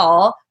this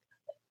fall.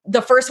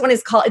 The first one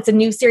it's a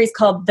new series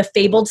called The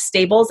Fabled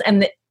Stables,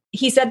 and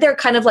he said they're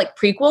kind of like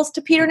prequels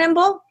to Peter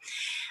Nimble.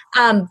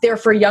 They're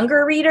for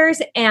younger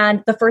readers,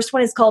 and the first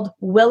one is called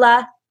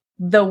Willa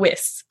the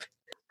Wisp.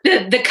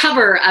 The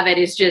cover of it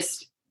is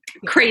just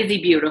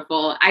crazy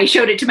beautiful. I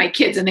showed it to my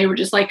kids, and they were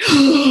just like,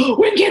 oh,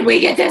 when can we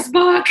get this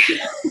book?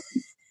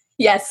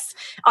 Yes,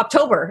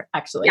 October,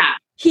 actually. Yeah.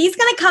 He's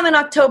going to come in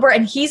October,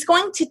 and he's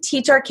going to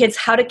teach our kids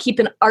how to keep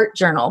an art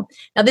journal.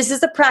 Now, this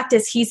is a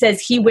practice he says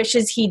he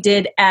wishes he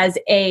did as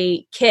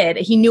a kid.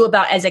 He knew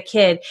about as a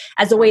kid,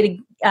 as a way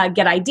to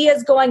get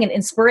ideas going and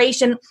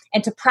inspiration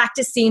and to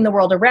practice seeing the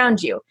world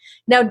around you.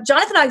 Now,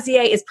 Jonathan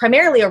Auxier is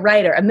primarily a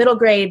writer, a middle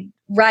grade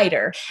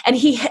writer, and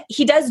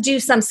he does do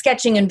some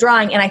sketching and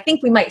drawing, and I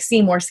think we might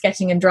see more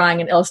sketching and drawing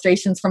and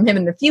illustrations from him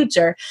in the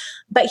future,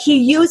 but he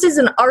uses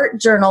an art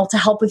journal to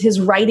help with his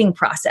writing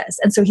process,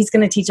 and so he's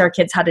going to teach our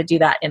kids how to do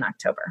that in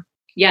October.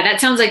 Yeah, that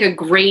sounds like a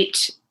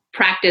great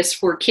practice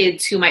for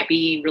kids who might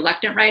be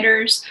reluctant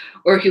writers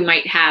or who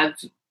might have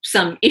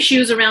some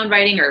issues around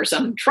writing or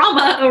some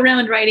trauma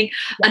around writing,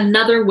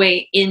 another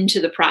way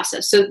into the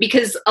process. So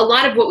because a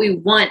lot of what we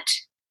want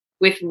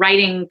with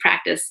writing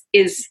practice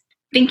is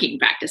thinking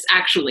practice,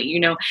 actually,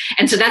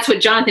 and so that's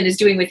what Jonathan is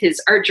doing with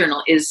his art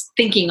journal, is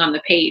thinking on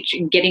the page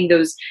and getting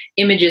those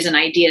images and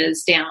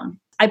ideas down.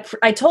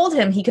 I told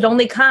him he could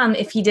only come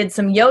if he did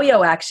some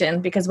yo-yo action,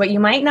 because what you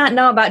might not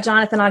know about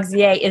Jonathan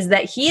Auxier is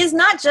that he is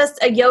not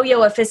just a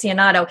yo-yo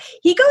aficionado.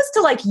 He goes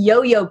to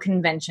yo-yo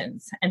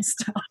conventions and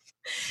stuff.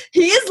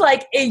 He is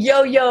like a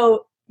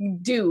yo-yo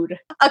dude.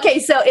 Okay,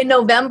 so in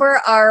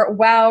November, our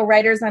WOW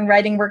Writers on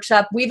Writing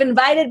workshop, we've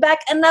invited back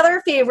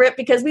another favorite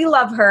because we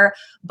love her.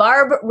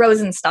 Barb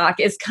Rosenstock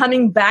is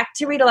coming back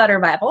to Read Aloud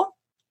Revival.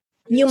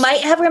 You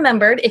might have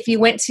remembered if you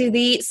went to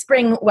the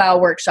Spring WOW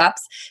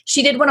workshops,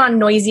 she did one on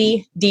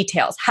noisy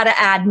details, how to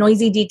add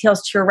noisy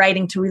details to your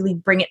writing to really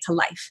bring it to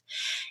life.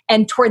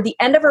 And toward the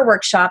end of her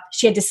workshop,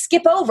 she had to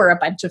skip over a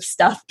bunch of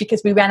stuff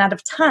because we ran out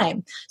of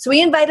time. So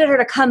we invited her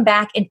to come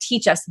back and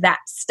teach us that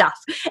stuff.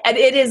 And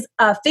it is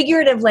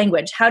figurative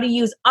language, how to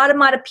use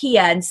automatopoeia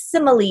and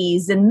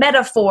similes and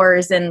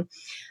metaphors and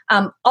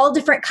all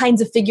different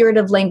kinds of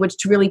figurative language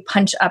to really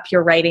punch up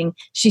your writing.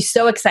 She's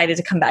so excited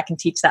to come back and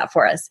teach that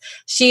for us.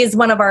 She is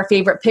one of our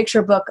favorite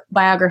picture book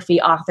biography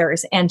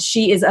authors, and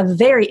she is a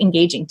very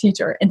engaging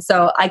teacher. And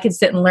so I could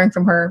sit and learn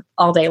from her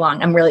all day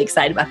long. I'm really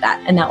excited about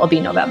that. And that will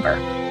be November.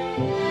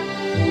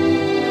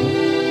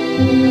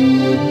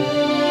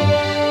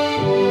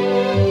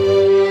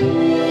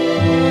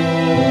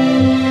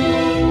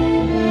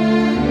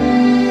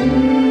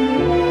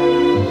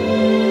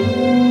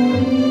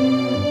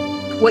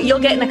 What you'll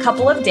get in a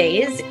couple of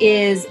days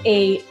is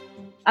a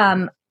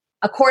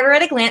quarter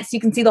at a glance. You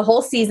can see the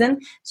whole season.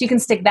 So you can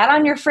stick that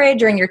on your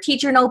fridge or in your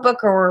teacher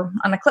notebook or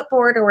on a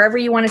clipboard or wherever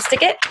you want to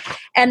stick it.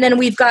 And then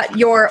we've got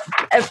your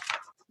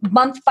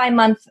month by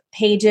month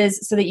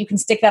pages so that you can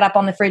stick that up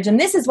on the fridge. And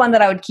this is one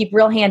that I would keep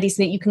real handy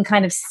so that you can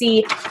kind of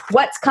see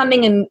what's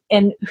coming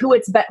and who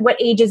what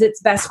ages it's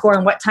best for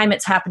and what time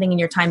it's happening in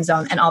your time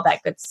zone and all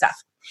that good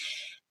stuff.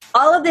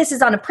 All of this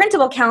is on a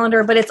printable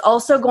calendar, but it's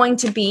also going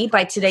to be,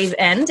 by today's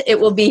end, it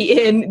will be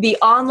in the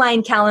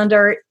online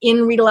calendar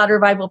in Read Aloud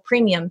Revival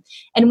Premium.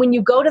 And when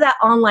you go to that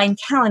online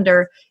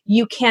calendar,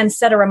 you can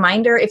set a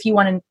reminder if you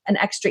want an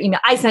extra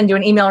email. I send you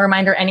an email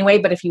reminder anyway,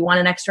 but if you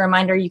want an extra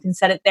reminder, you can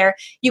set it there.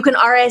 You can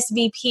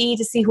RSVP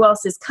to see who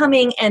else is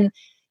coming. And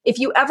if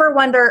you ever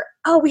wonder,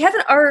 oh, we have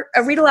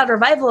a Read Aloud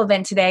Revival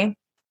event today,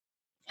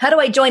 how do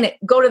I join it?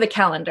 Go to the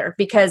calendar,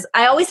 because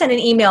I always send an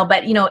email,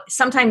 but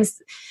sometimes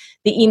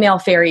the email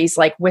fairies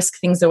like whisk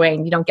things away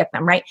and you don't get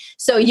them, right?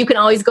 So you can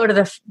always go to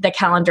the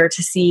calendar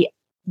to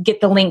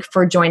get the link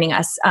for joining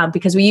us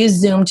because we use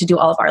Zoom to do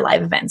all of our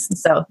live events. And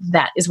so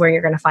that is where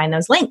you're going to find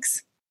those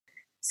links.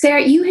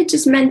 Sarah, you had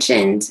just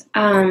mentioned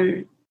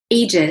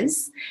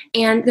ages,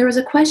 and there was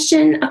a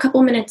question a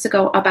couple minutes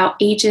ago about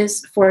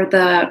ages for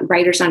the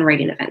Writers on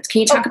Writing events.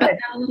 Can you talk about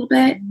that a little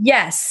bit?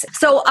 Yes.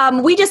 So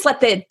we just let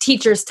the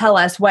teachers tell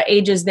us what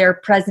ages their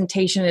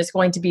presentation is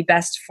going to be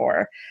best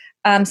for.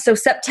 So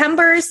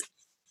September's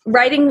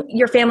Writing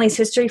Your Family's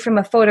History from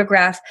a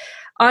Photograph,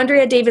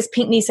 Andrea Davis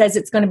Pinkney says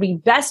it's going to be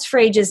best for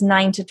ages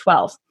 9 to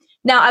 12.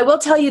 Now, I will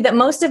tell you that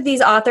most of these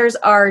authors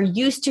are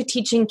used to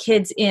teaching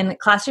kids in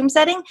classroom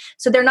setting,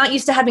 so they're not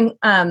used to having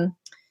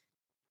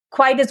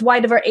quite as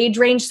wide of our age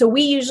range. So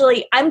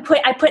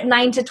I put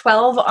 9 to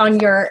 12 on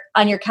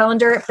your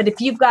calendar, but if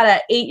you've got an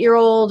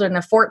 8-year-old and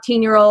a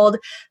 14-year-old,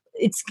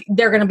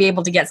 they're going to be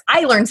able to guess.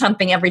 I learn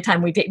something every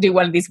time we do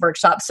one of these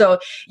workshops. So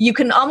you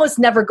can almost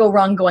never go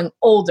wrong going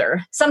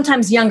older.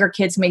 Sometimes younger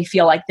kids may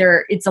feel like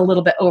it's a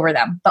little bit over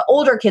them, but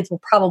older kids will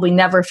probably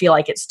never feel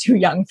like it's too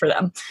young for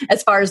them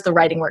as far as the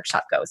writing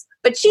workshop goes.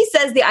 But she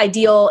says the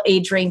ideal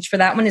age range for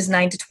that one is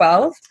 9 to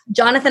 12.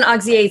 Jonathan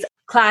Auxier's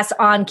class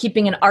on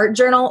keeping an art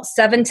journal,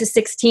 7 to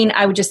 16.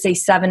 I would just say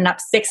 7 and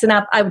up, 6 and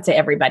up. I would say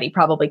everybody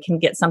probably can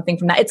get something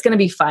from that. It's going to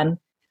be fun.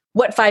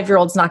 What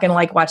 5-year-old's not going to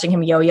like watching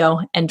him yo-yo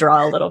and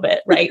draw a little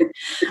bit, right?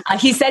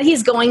 He said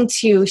he's going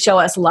to show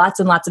us lots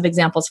and lots of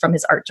examples from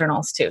his art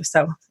journals too.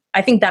 So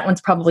I think that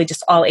one's probably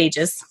just all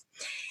ages.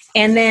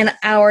 And then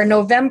our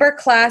November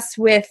class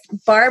with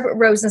Barb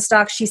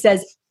Rosenstock, she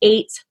says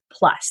 8+.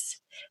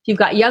 If you've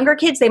got younger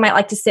kids, they might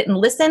like to sit and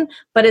listen.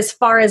 But as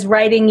far as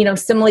writing,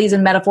 similes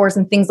and metaphors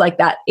and things like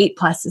that,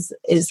 8+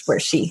 is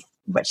what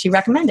she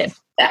recommended.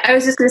 I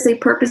was just going to say,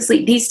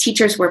 purposely, these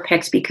teachers were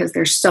picked because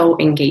they're so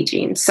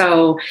engaging.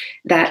 So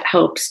that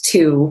helps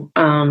to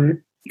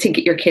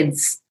get your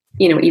kids,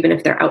 even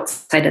if they're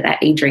outside of that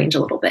age range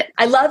a little bit.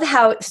 I love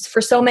how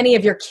for so many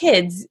of your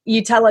kids,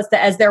 you tell us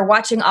that as they're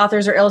watching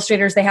authors or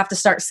illustrators, they have to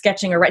start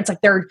sketching or write. It's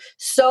like they're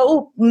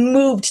so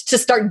moved to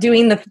start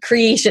doing the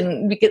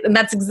creation, and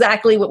that's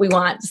exactly what we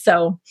want.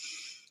 So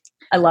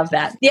I love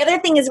that. The other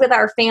thing is with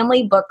our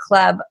family book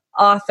club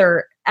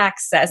author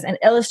access and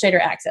illustrator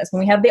access. When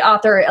we have the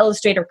author or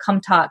illustrator come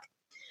talk,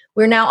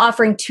 we're now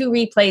offering 2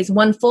 replays,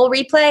 one full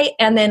replay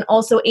and then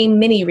also a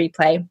mini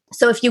replay.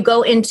 So if you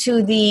go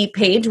into the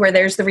page where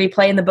there's the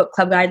replay and the book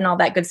club guide and all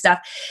that good stuff,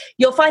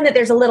 you'll find that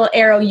there's a little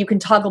arrow you can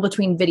toggle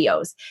between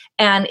videos.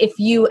 And if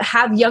you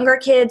have younger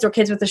kids or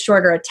kids with a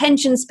shorter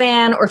attention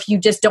span, or if you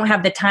just don't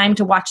have the time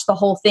to watch the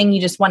whole thing,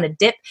 you just want to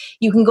dip,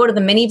 you can go to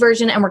the mini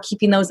version, and we're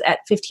keeping those at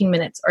 15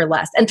 minutes or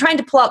less and trying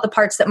to pull out the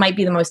parts that might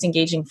be the most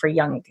engaging for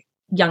young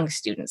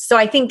students. So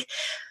I think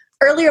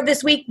earlier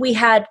this week, we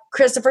had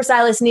Christopher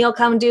Silas Neal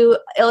come do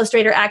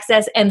illustrator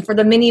access. And for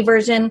the mini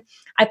version,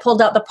 I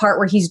pulled out the part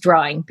where he's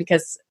drawing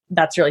because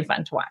that's really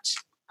fun to watch.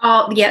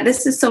 Oh, yeah,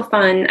 this is so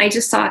fun. I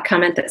just saw a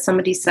comment that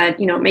somebody said,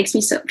 it makes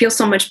me feel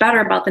so much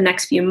better about the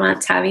next few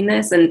months having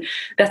this. And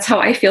that's how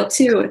I feel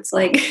too. It's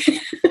like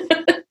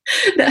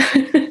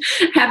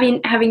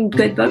having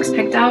good books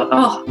picked out.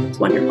 Oh, it's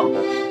wonderful.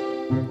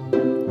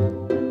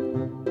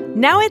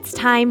 Now it's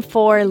time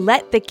for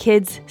Let the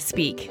Kids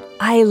Speak.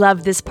 I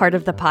love this part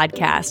of the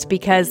podcast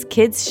because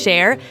kids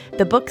share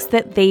the books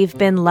that they've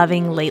been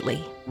loving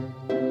lately.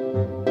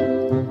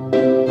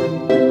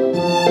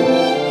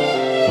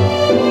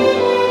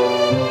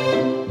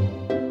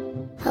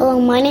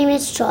 Hello, my name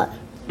is Charlie.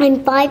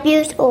 I'm 5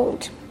 years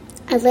old.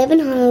 I live in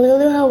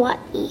Honolulu,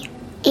 Hawaii.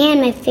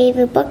 And my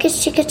favorite book is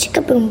Chicka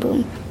Chicka Boom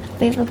Boom. My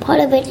favorite part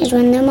of it is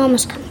when the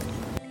mamas come.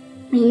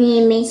 My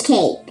name is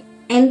Kate.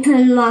 I'm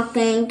from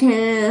Rockland,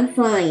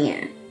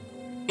 California.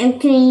 I'm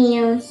 3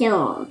 years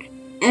old.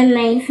 And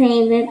my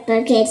favorite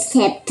book is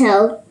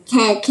Tiptoe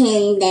to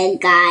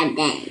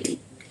Kindergarten.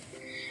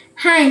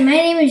 Hi, my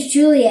name is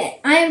Juliet.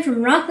 I am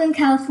from Rockland,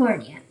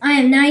 California. I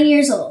am 9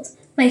 years old.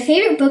 My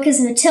favorite book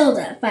is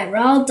Matilda by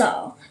Roald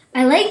Dahl.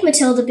 I like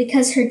Matilda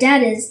because her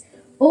dad is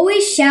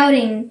always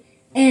shouting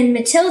and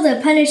Matilda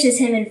punishes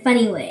him in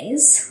funny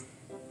ways.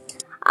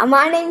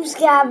 My name's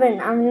Gavin.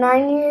 I'm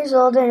 9 years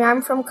old and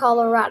I'm from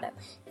Colorado.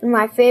 And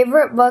my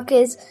favorite book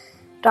is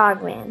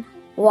Dogman.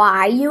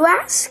 Why, you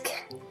ask?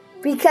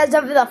 Because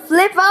of the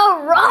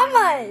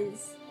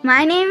Flip-O-Ramas!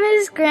 My name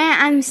is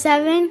Grant. I'm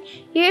 7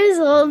 years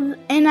old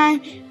and I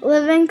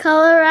live in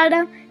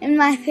Colorado. And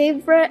my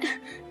favorite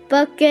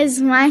book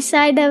is My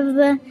Side of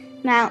the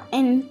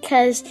Mountain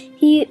because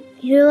he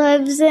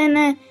lives in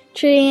a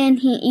tree and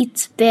he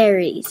eats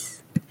berries.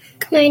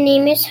 My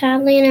name is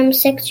Hadley and I'm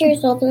 6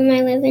 years old and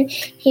I live in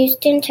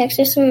Houston,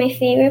 Texas, and my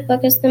favorite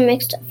book is The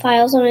Mixed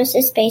Files of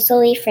Mrs. Basil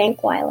Lee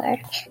Frank Weiler.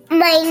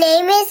 My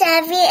name is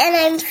Evie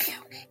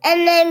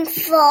and I'm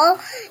 4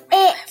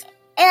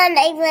 and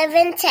I live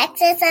in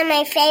Texas and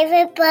my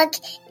favorite book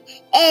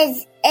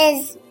is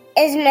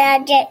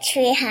Magic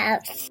Tree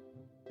House.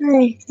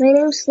 Hi, my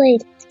name's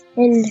Slade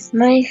and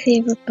my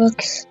favorite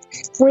book's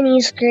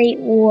Winnie's Great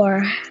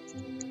War.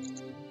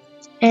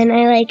 And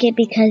I like it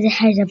because it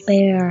has a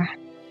bear.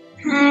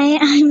 Hi,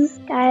 I'm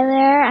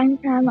Skylar. I'm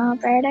from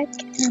Alberta,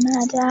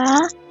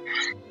 Canada.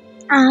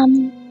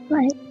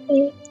 My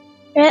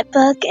favorite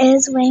book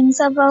is Wings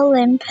of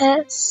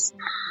Olympus,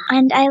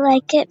 and I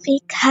like it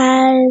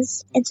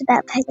because it's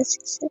about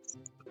Pegasus.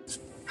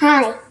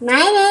 Hi,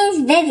 my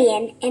name's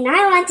Vivian, and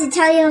I want to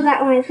tell you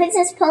about my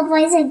Princess Po'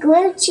 Boys and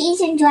Grilled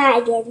Cheese and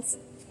Dragons.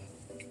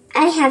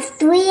 I have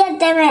 3 of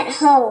them at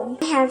home.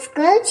 I have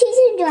Grilled Cheese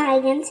and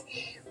Dragons,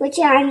 which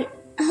I'm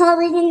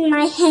holding in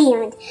my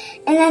hand.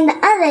 And then the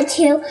other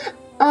 2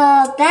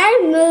 are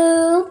Bad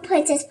Moo,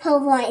 Princess Po'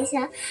 Boys,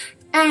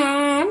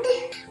 and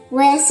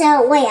West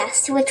Out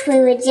West, which we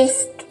were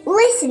just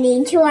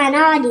listening to on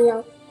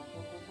audio.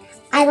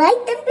 I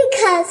like them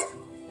because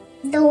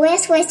the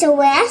West West,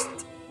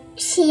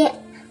 she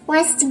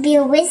wants to be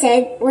a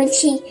wizard when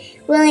she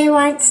really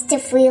wants to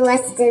free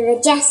Lester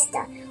the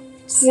Jester,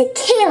 which is a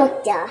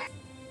character.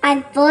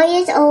 I'm 4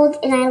 years old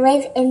and I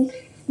live in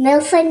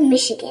Milford,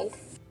 Michigan.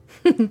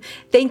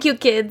 Thank you,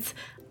 kids.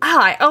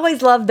 I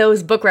always love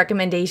those book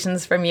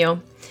recommendations from you.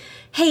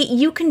 Hey,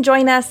 you can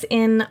join us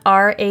in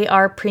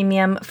RAR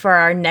Premium for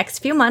our next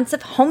few months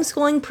of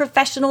homeschooling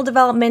professional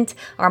development,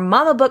 our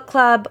Mama Book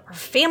Club, our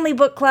family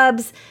book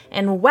clubs,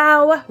 and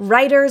wow,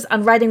 writers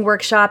on writing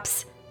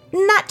workshops,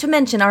 not to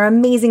mention our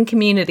amazing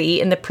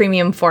community in the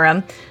Premium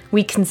Forum.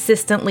 We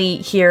consistently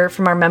hear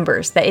from our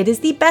members that it is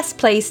the best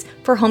place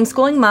for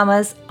homeschooling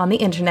mamas on the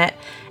internet,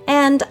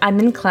 and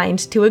I'm inclined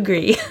to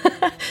agree.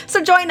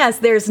 So join us.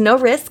 There's no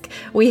risk.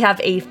 We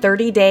have a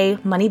 30-day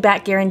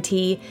money-back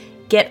guarantee.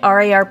 Get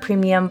RAR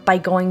Premium by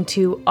going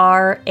to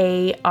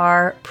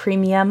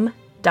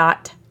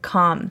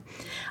rarpremium.com.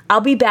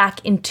 I'll be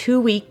back in 2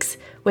 weeks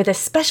with a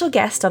special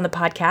guest on the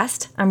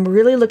podcast. I'm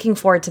really looking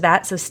forward to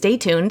that, so stay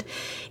tuned.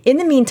 In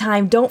the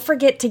meantime, don't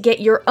forget to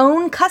get your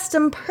own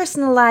custom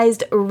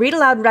personalized read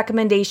aloud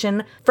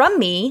recommendation from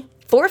me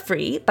for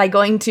free by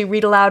going to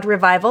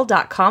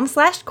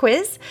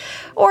readaloudrevival.com/quiz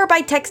or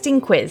by texting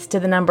quiz to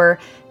the number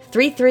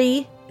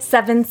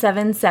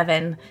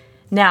 33777.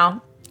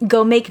 Now,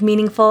 go make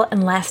meaningful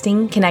and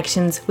lasting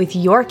connections with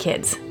your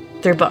kids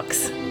through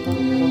books.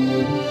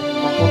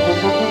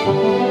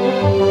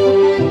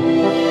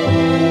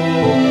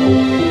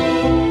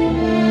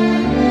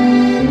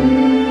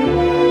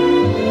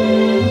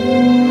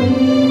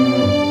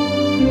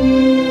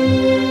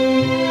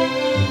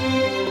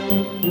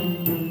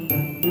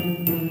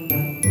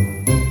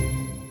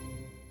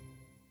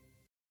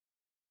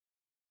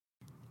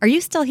 Are you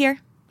still here?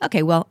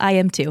 Okay, well, I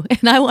am too.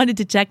 And I wanted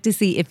to check to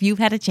see if you've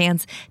had a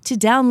chance to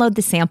download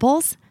the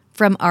samples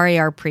from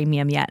RAR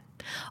Premium yet.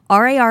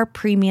 RAR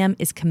Premium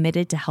is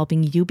committed to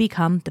helping you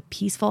become the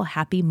peaceful,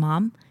 happy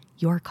mom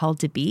you're called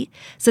to be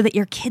so that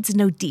your kids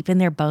know deep in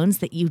their bones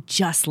that you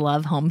just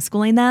love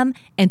homeschooling them,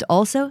 and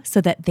also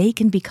so that they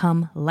can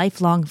become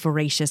lifelong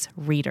voracious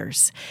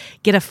readers.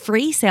 Get a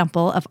free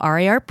sample of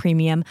RAR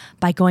Premium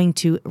by going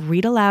to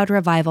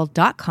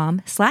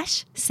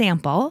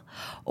readaloudrevival.com/sample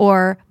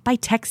or by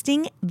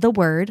texting the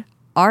word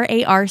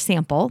RAR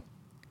sample,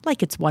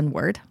 like it's one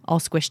word,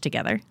 all squished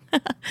together,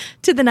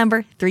 to the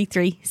number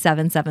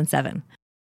 33777.